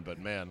no- love women, but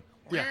man.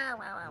 Yeah.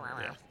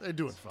 They're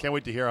doing fine. Can't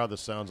wait to hear how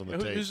this sounds on the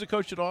tape. Who's the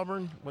coach at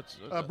Auburn? What's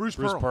Bruce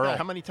Bruce Pearl. Pearl.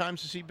 How many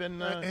times has he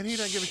been? And he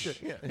doesn't give a shit.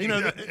 Yeah. You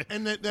know,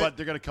 and that But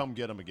they're going to come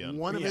get him again.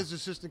 one of his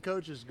assistant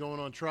coaches is going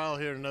on trial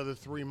here in another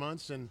 3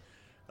 months, and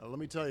let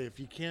me tell you, if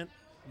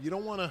you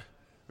don't want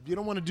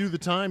to do the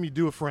time, you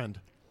do a friend.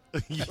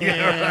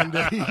 And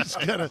he's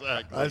gonna.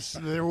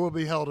 There will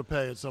be hell to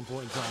pay at some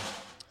point in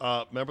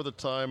time. Remember the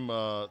time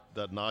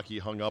that Naki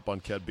hung up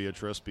on Ken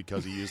Beatrice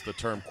because he used the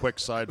term quick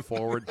side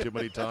forward too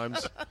many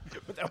times?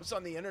 But that was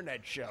on the internet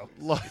show.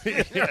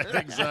 Yeah,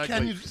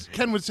 exactly.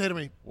 Ken would say to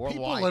me,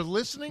 Worldwide. "People are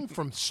listening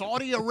from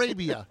Saudi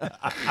Arabia."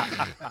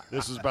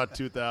 This was about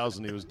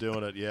 2000. He was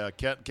doing it. Yeah,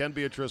 Ken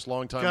Beatrice,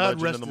 longtime God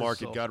legend rest in the his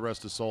market. soul. God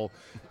rest his soul.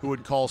 Who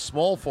would call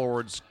small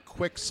forwards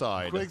quick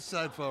side, Quick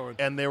side forward.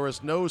 and there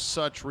was no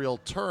such real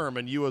term.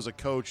 And you, as a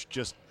coach,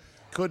 just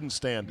couldn't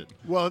stand it.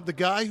 Well, the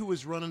guy who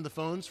was running the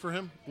phones for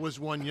him was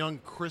one young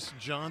Chris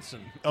Johnson.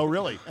 Oh,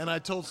 really? And I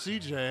told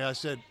CJ, I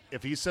said,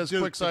 If he says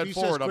 "Dude, quick if side he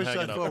forward, says I'm quick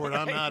hanging side up. forward,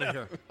 I'm out of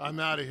here. I'm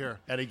out of here."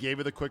 And he gave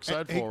you the quick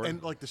side forward.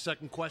 And like the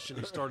second question,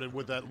 he started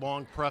with that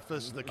long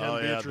preface, the Ken Oh,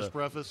 yeah, Beatrice the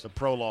preface. The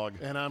prologue.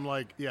 And I'm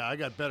like, yeah, I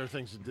got better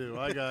things to do.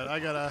 I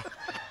got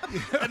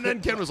And then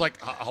Ken was like,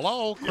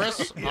 hello,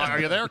 Chris. Are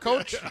you there,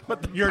 coach?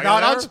 You're Are not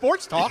you on there?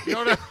 Sports Talk.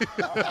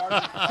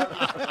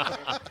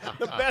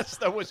 The best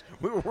though was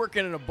we were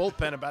working in a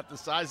bullpen about the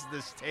size of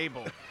this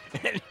table,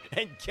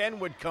 and Ken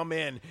would come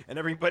in, and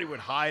everybody would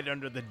hide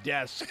under the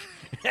desk,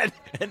 and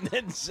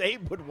then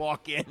Zabe would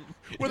walk in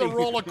With a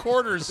roll of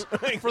quarters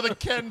for the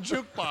Ken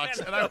jukebox.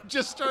 And I would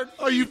just start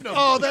feeding them.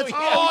 Oh, that's Yeah.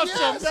 awesome.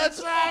 Yes,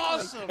 That's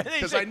awesome.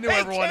 Because I knew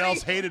everyone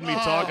else hated me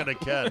talking to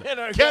Ken. And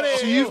I go, Kenny,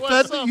 So you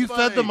what's fed up, you fed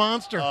buddy? the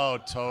monster. Oh,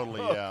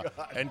 totally, yeah.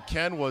 And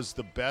Ken was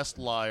the best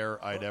liar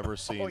I'd ever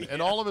seen. yeah.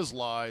 And all of his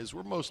lies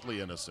were mostly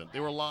innocent. They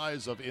were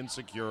lies of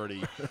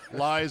insecurity,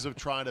 lies of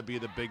trying to be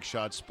the big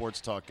shot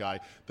sports talk guy.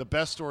 The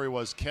best story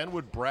was Ken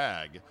would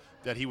brag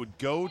that he would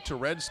go to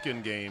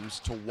Redskin games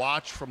to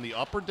watch from the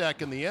upper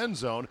deck in the end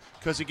zone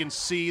because he can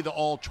see the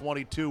all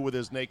 22 with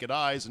his naked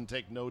eyes and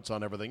take notes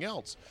on everything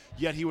else.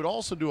 Yet he would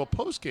also do a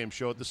post-game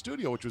show at the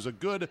studio, which was a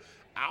good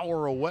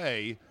hour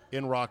away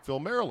in Rockville,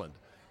 Maryland.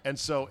 And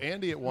so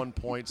Andy at one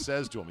point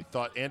says to him,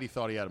 Andy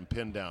thought he had him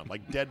pinned down,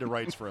 like dead to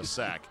rights for a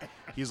sack.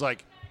 He's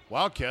like,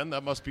 wow, Ken,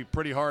 that must be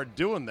pretty hard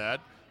doing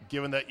that,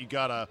 given that you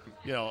got a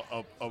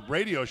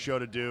radio show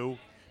to do.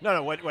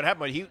 No. What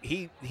happened?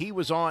 He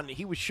was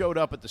showed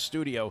up at the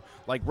studio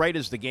like right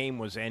as the game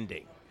was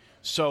ending.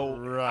 So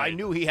Right. I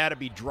knew he had to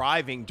be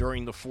driving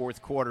during the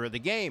fourth quarter of the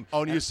game.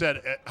 Oh, and you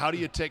said, how do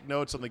you take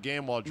notes on the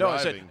game while No,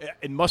 I driving? said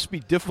it must be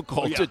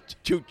difficult Oh, yeah.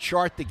 to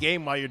chart the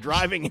game while you're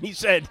driving, and he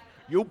said,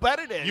 "You bet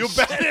it is." You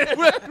bet it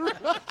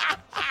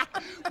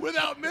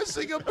without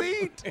missing a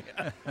beat.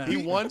 He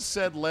once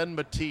said Len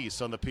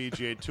Matisse on the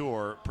PGA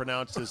Tour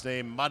pronounced his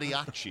name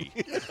Mariachi.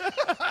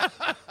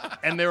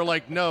 And they were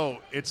like, no,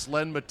 it's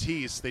Len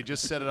Matisse. They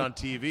just said it on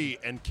TV.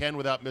 And Ken,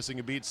 without missing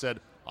a beat, said,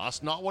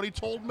 That's not what he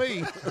told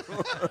me.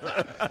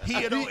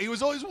 He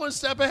was always one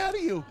step ahead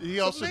of you. He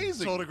It's also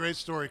amazing. told a great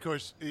story. Of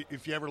course,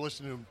 if you ever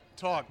listen to him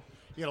talk,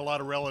 he had a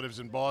lot of relatives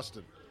in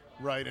Boston,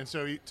 right? And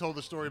so he told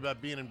the story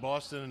about being in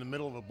Boston in the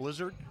middle of a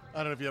blizzard. I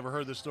don't know if you ever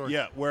heard this story.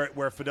 Yeah,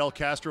 where Fidel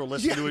Castro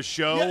listened to his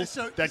show that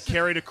so-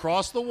 carried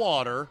across the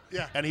water,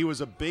 Yeah. and he was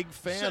a big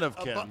fan So of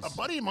Ken's. A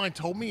buddy of mine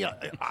told me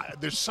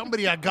there's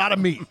somebody I got to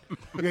meet.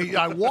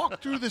 I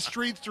walked through the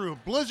streets through a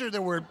blizzard.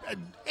 There were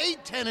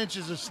 8-10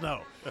 inches of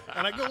snow.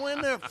 And I go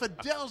in there.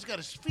 Fidel's got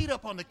his feet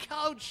up on the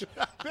couch,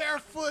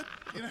 barefoot.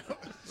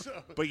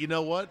 So. But you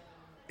know what?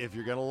 If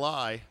you're going to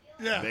lie,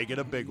 make it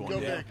a big one. Go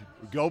big.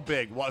 Go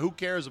big. Who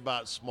cares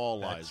about small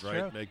lies, That's right?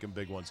 true. Make them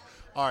big ones.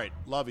 All right,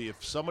 Lovey,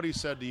 if somebody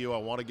said to you, I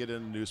want to get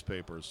into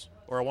newspapers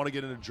or I want to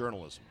get into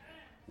journalism,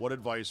 what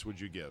advice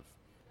would you give?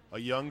 A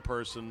young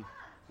person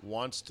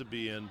wants to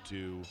be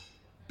into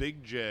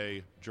big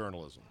J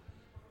journalism.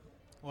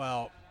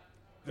 Well,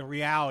 the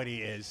reality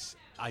is,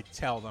 I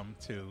tell them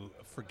to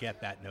forget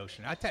that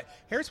notion.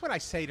 Here's what I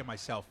say to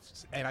myself,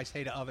 and I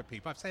say to other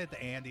people. I've said it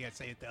to Andy. I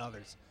say it to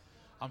others.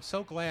 I'm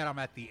so glad I'm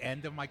at the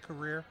end of my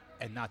career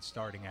and not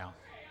starting out.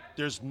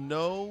 There's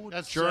no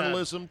That's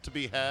journalism to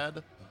be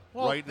had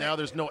Well, right now.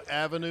 There's no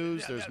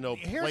avenues. There's no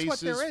Here's what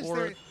places there is.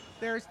 for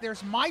it.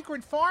 There's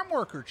migrant farm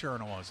worker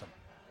journalism.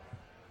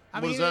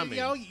 What does that mean? You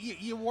know,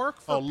 you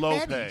work for low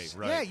pennies. pay,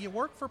 right. Yeah, you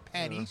work for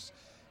pennies.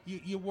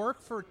 You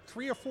work for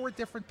 3 or 4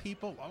 different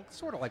people,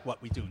 sort of like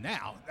what we do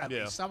now. At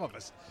Yeah. least some of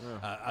us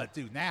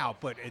do now,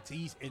 but it's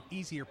an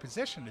easier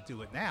position to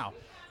do it now.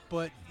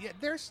 But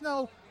there's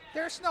no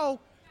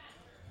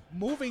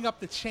moving up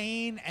the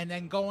chain and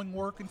then going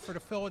working for the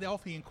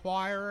Philadelphia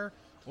Inquirer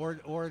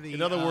or the.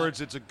 In other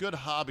words, it's a good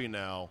hobby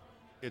now.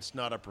 It's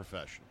not a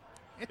profession.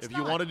 It's If you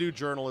not. want to do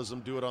journalism,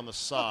 do it on the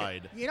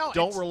side. Don't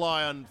it's-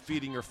 rely on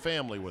feeding your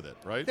family with it,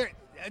 right?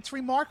 It's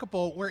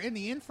remarkable. We're in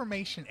the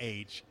information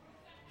age,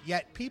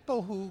 yet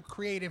people who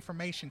create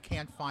information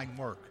can't find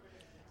work.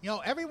 You know,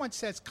 everyone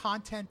says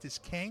content is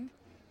king.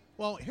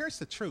 Well, here's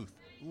the truth.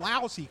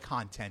 Lousy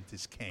content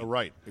is king.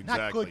 Right,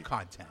 exactly. Not good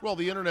content. Well,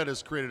 the internet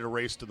has created a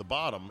race to the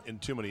bottom in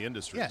too many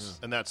industries, Yes.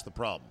 and that's the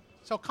problem.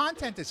 So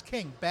content is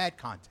king, bad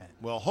content.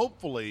 Well,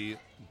 hopefully,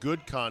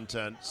 good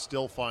content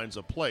still finds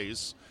a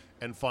place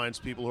and finds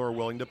people who are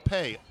willing to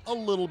pay a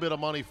little bit of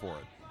money for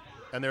it.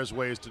 And there's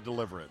ways to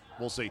deliver it.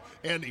 We'll see.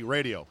 Andy,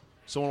 radio.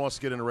 Someone wants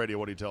to get into radio.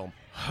 What do you tell them?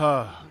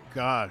 Oh,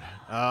 God.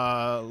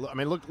 I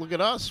mean, look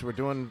at us. We're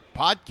doing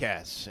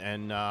podcasts,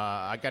 and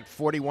I got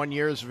 41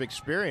 years of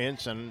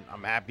experience, and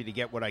I'm happy to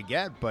get what I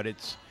get. But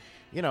it's,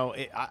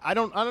 I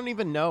don't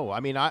even know. I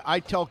mean, I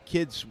tell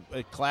kids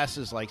at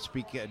classes like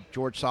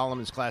George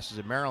Solomon's classes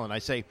at Maryland. I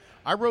say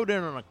I rode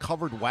in on a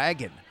covered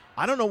wagon.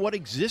 I don't know what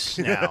exists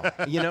now,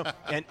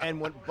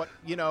 but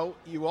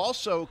you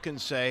also can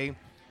say,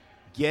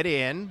 get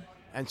in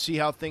and see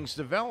how things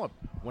develop.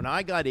 When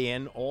I got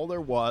in, all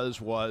there was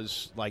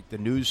like the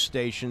news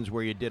stations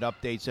where you did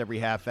updates every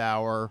half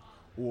hour,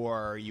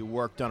 or you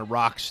worked on a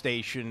rock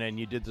station and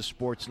you did the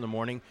sports in the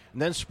morning.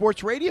 And then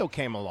sports radio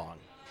came along.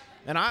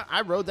 And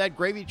I rode that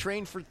gravy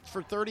train for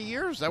 30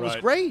 years. That was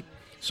Right. great.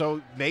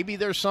 So maybe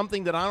there's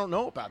something that I don't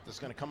know about that's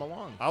going to come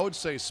along. I would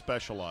say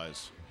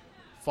specialize.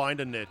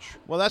 Find a niche.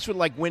 Well, that's what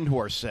like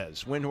Windhorse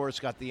says.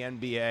 Windhorse got the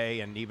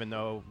NBA, and even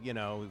though,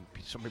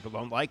 some people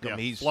don't like him,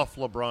 Yeah, he's fluff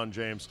LeBron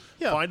James.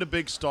 Yeah. Find a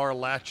big star,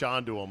 latch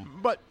onto him.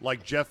 But-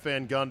 like Jeff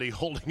Van Gundy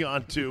holding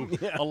on to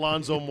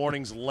Alonzo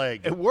Mourning's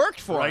leg. it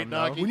worked for Right, him.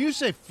 Naki? though. When you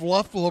say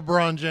fluff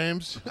LeBron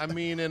James, I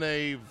mean in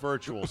a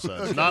virtual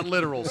sense, not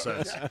literal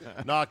sense.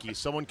 Naki,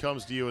 someone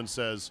comes to you and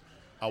says,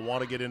 I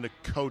want to get into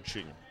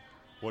coaching.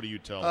 What do you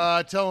tell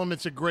them? tell them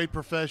it's a great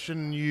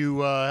profession. You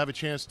have a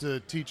chance to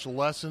teach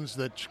lessons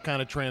that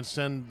kind of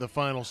transcend the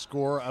final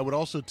score. I would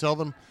also tell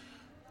them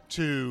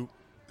to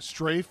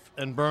strafe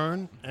and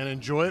burn and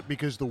enjoy it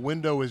because the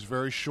window is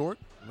very short,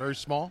 very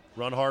small.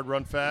 Run hard,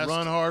 run fast.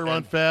 Run hard, run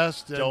and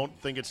fast. and-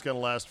 Don't think it's going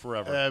to last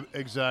forever.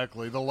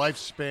 Exactly. The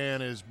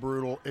lifespan is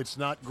brutal. It's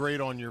not great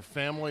on your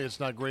family.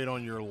 It's not great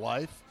on your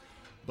life,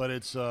 but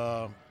it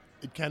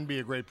can be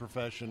a great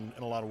profession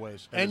in a lot of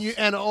ways.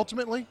 And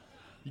ultimately,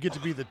 you get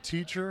to be the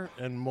teacher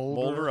and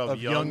molder of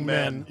young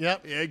men.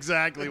 Yep.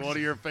 Exactly. One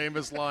of your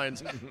famous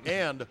lines.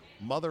 And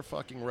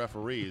motherfucking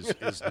referees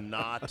is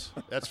not.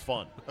 That's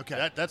fun.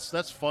 Okay.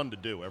 That's fun to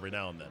do every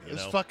now and then.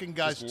 This fucking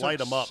guy's Just light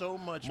took 'em up. so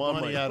much Money.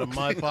 money out of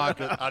my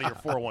pocket. Out of your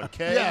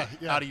 401k.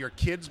 Yeah. Out of your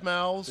kids'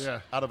 mouths.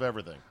 Yeah. Out of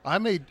everything. I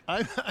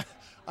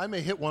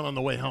may hit one on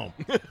the way home.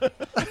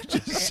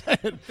 Just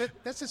saying.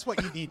 This is what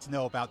you need to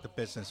know about the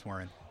business we're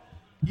in.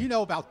 You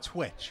know about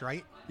Twitch,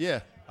 right?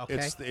 Yeah.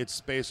 Okay.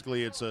 It's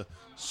basically it's a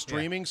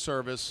streaming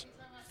service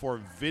for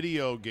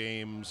video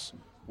games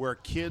where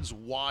kids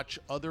watch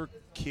other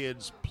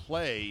kids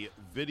play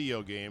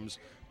video games,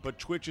 but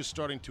Twitch is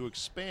starting to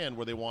expand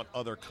where they want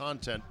other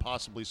content,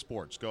 possibly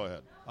sports. Go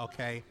ahead.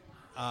 Okay.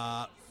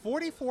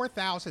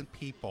 44,000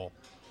 people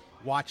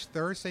watch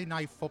Thursday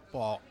Night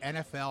Football,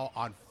 NFL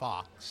on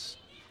Fox,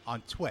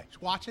 on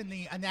Twitch, watching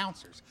the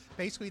announcers.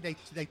 Basically, they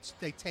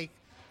take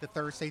the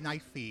Thursday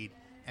night feed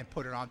and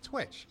put it on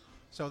Twitch.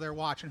 So they're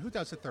watching. Who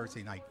does the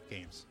Thursday night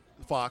games?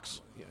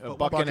 Fox.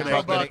 Buck and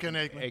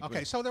Aikman.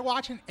 Okay, so they're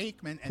watching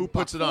Aikman. And Who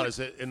puts Buck. it on? Is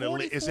it an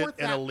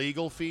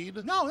illegal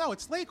feed? No,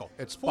 it's legal.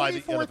 It's by the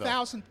NFL.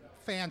 44,000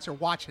 fans are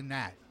watching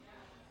that.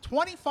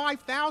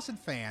 25,000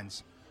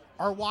 fans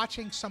are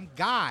watching some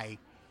guy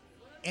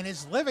in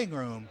his living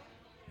room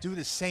do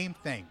the same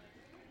thing.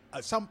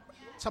 Some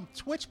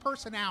Twitch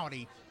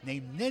personality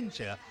named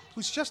Ninja,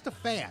 who's just a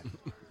fan.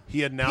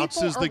 He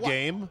announces the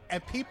game,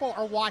 and people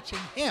are watching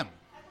him.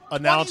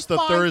 Announce the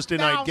Thursday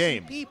night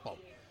game. People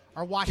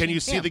are watching. Can you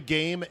see him. the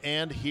game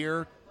and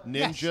hear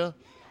Ninja?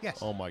 Yes.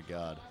 Oh my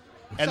God.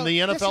 And So the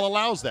NFL this is-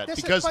 allows that this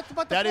is- because but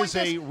the that point is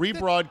a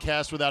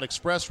rebroadcast without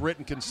express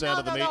written consent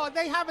of the No,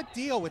 they have a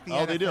deal with the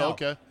NFL. Oh, they do?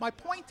 Okay. My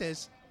point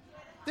is,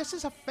 this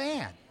is a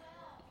fan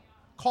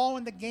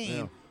calling the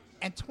game,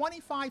 and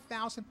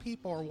 25,000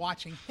 people are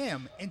watching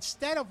him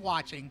instead of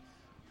watching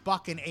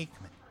Buck and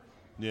Aikman.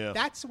 Yeah.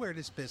 That's where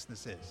this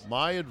business is.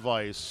 My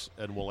advice,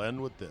 and we'll end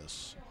with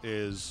this,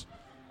 is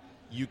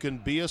you can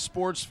be a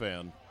sports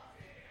fan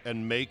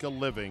and make a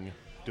living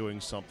doing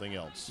something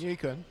else. You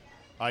could.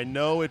 I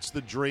know it's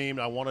the dream.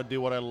 I want to do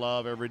what I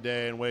love every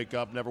day and wake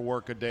up, never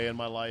work a day in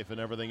my life and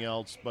everything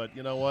else. But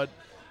you know what?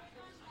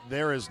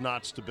 There is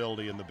not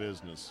stability in the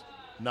business.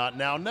 Not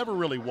now. Never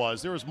really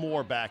was. There was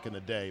more back in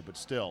the day, but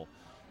still.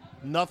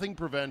 Nothing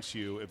prevents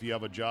you, if you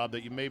have a job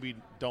that you maybe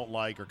don't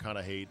like or kind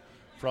of hate,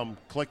 from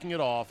clicking it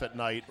off at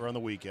night or on the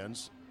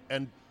weekends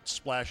and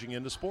splashing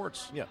into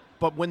sports. Yeah.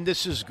 But when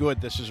this is good,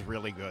 this is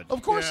really good.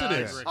 Of course Yeah, it I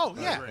is. agree. Oh,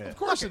 yeah. Of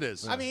course it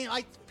is. I mean,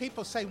 like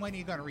people say, when are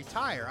you going to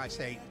retire? I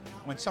say,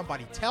 when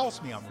somebody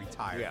tells me I'm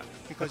retired. Yeah.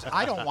 Because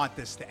I don't want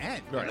this to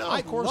end. Right. No, I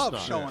of course love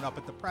not. showing up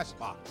at the press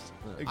box.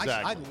 Exactly.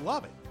 I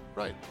love it.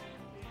 Right.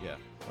 Yeah.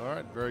 All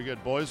right. Very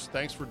good. Boys,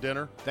 thanks for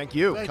dinner. Thank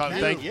you.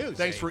 Thank you,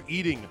 Thanks Zay. for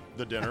eating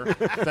the dinner.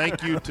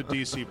 Thank you to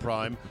DC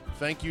Prime.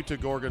 Thank you to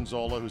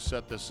Gorgonzola, who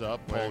set this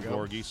up. Paul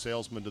Gorgie,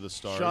 salesman to the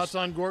stars. Shots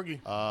on Gorgie.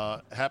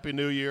 Happy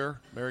New Year.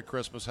 Merry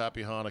Christmas.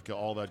 Happy Hanukkah.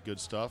 All that good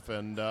stuff.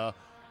 And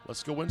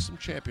let's go win some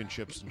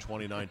championships in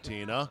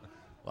 2019, huh?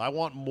 I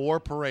want more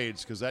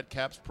parades because that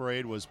Caps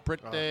parade was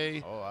pretty,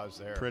 I was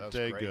there. That was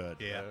pretty great. good.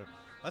 Yeah.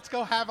 Let's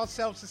go have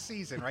ourselves a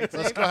season, right?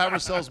 Let's Dave? go have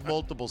ourselves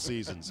multiple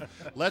seasons.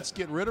 Let's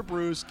get rid of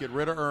Bruce, get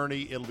rid of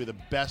Ernie. It'll be the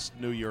best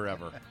New Year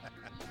ever.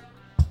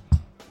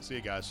 See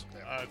you guys.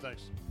 All right,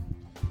 thanks.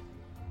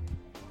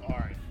 All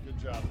right. Good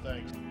job.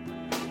 Thanks.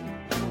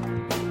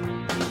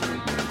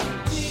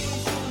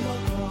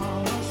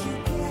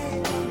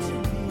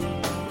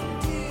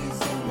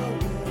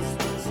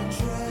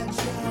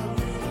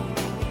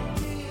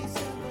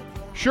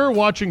 Sure,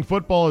 watching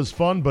football is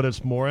fun, but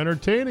it's more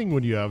entertaining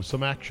when you have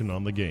some action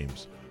on the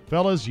games.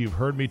 Fellas, you've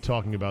heard me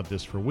talking about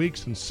this for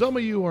weeks, and some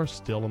of you are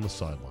still on the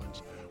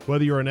sidelines.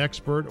 Whether you're an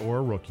expert or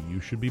a rookie, you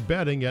should be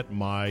betting at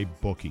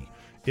MyBookie.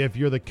 If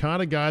you're the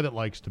kind of guy that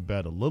likes to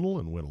bet a little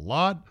and win a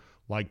lot,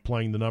 like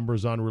playing the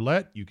numbers on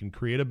roulette, you can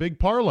create a big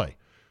parlay.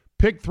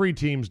 Pick 3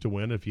 teams to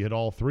win. If you hit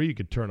all 3, you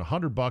could turn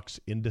 $100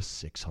 into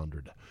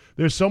 $600.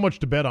 There's so much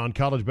to bet on: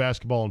 college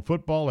basketball and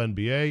football,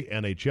 NBA,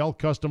 NHL,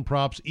 custom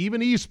props, even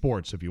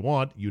esports if you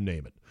want, you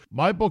name it.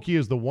 MyBookie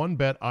is the one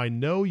bet I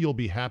know you'll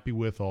be happy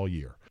with all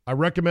year. I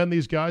recommend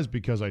these guys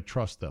because I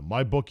trust them.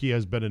 MyBookie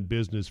has been in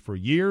business for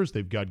years.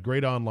 They've got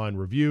great online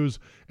reviews,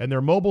 and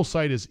their mobile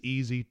site is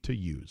easy to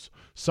use.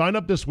 Sign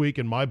up this week,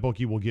 and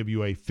MyBookie will give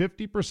you a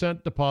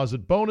 50%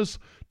 deposit bonus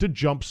to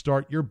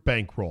jumpstart your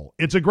bankroll.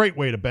 It's a great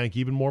way to bank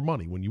even more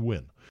money when you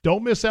win.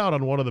 Don't miss out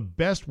on one of the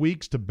best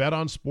weeks to bet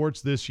on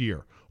sports this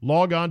year.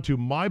 Log on to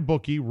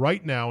MyBookie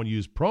right now and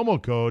use promo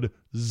code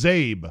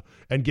ZABE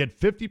and get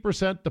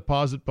 50%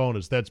 deposit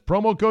bonus. That's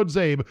promo code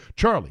ZABE,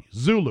 Charlie,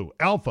 Zulu,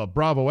 Alpha,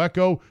 Bravo,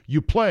 Echo.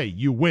 You play,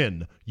 you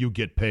win, you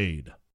get paid.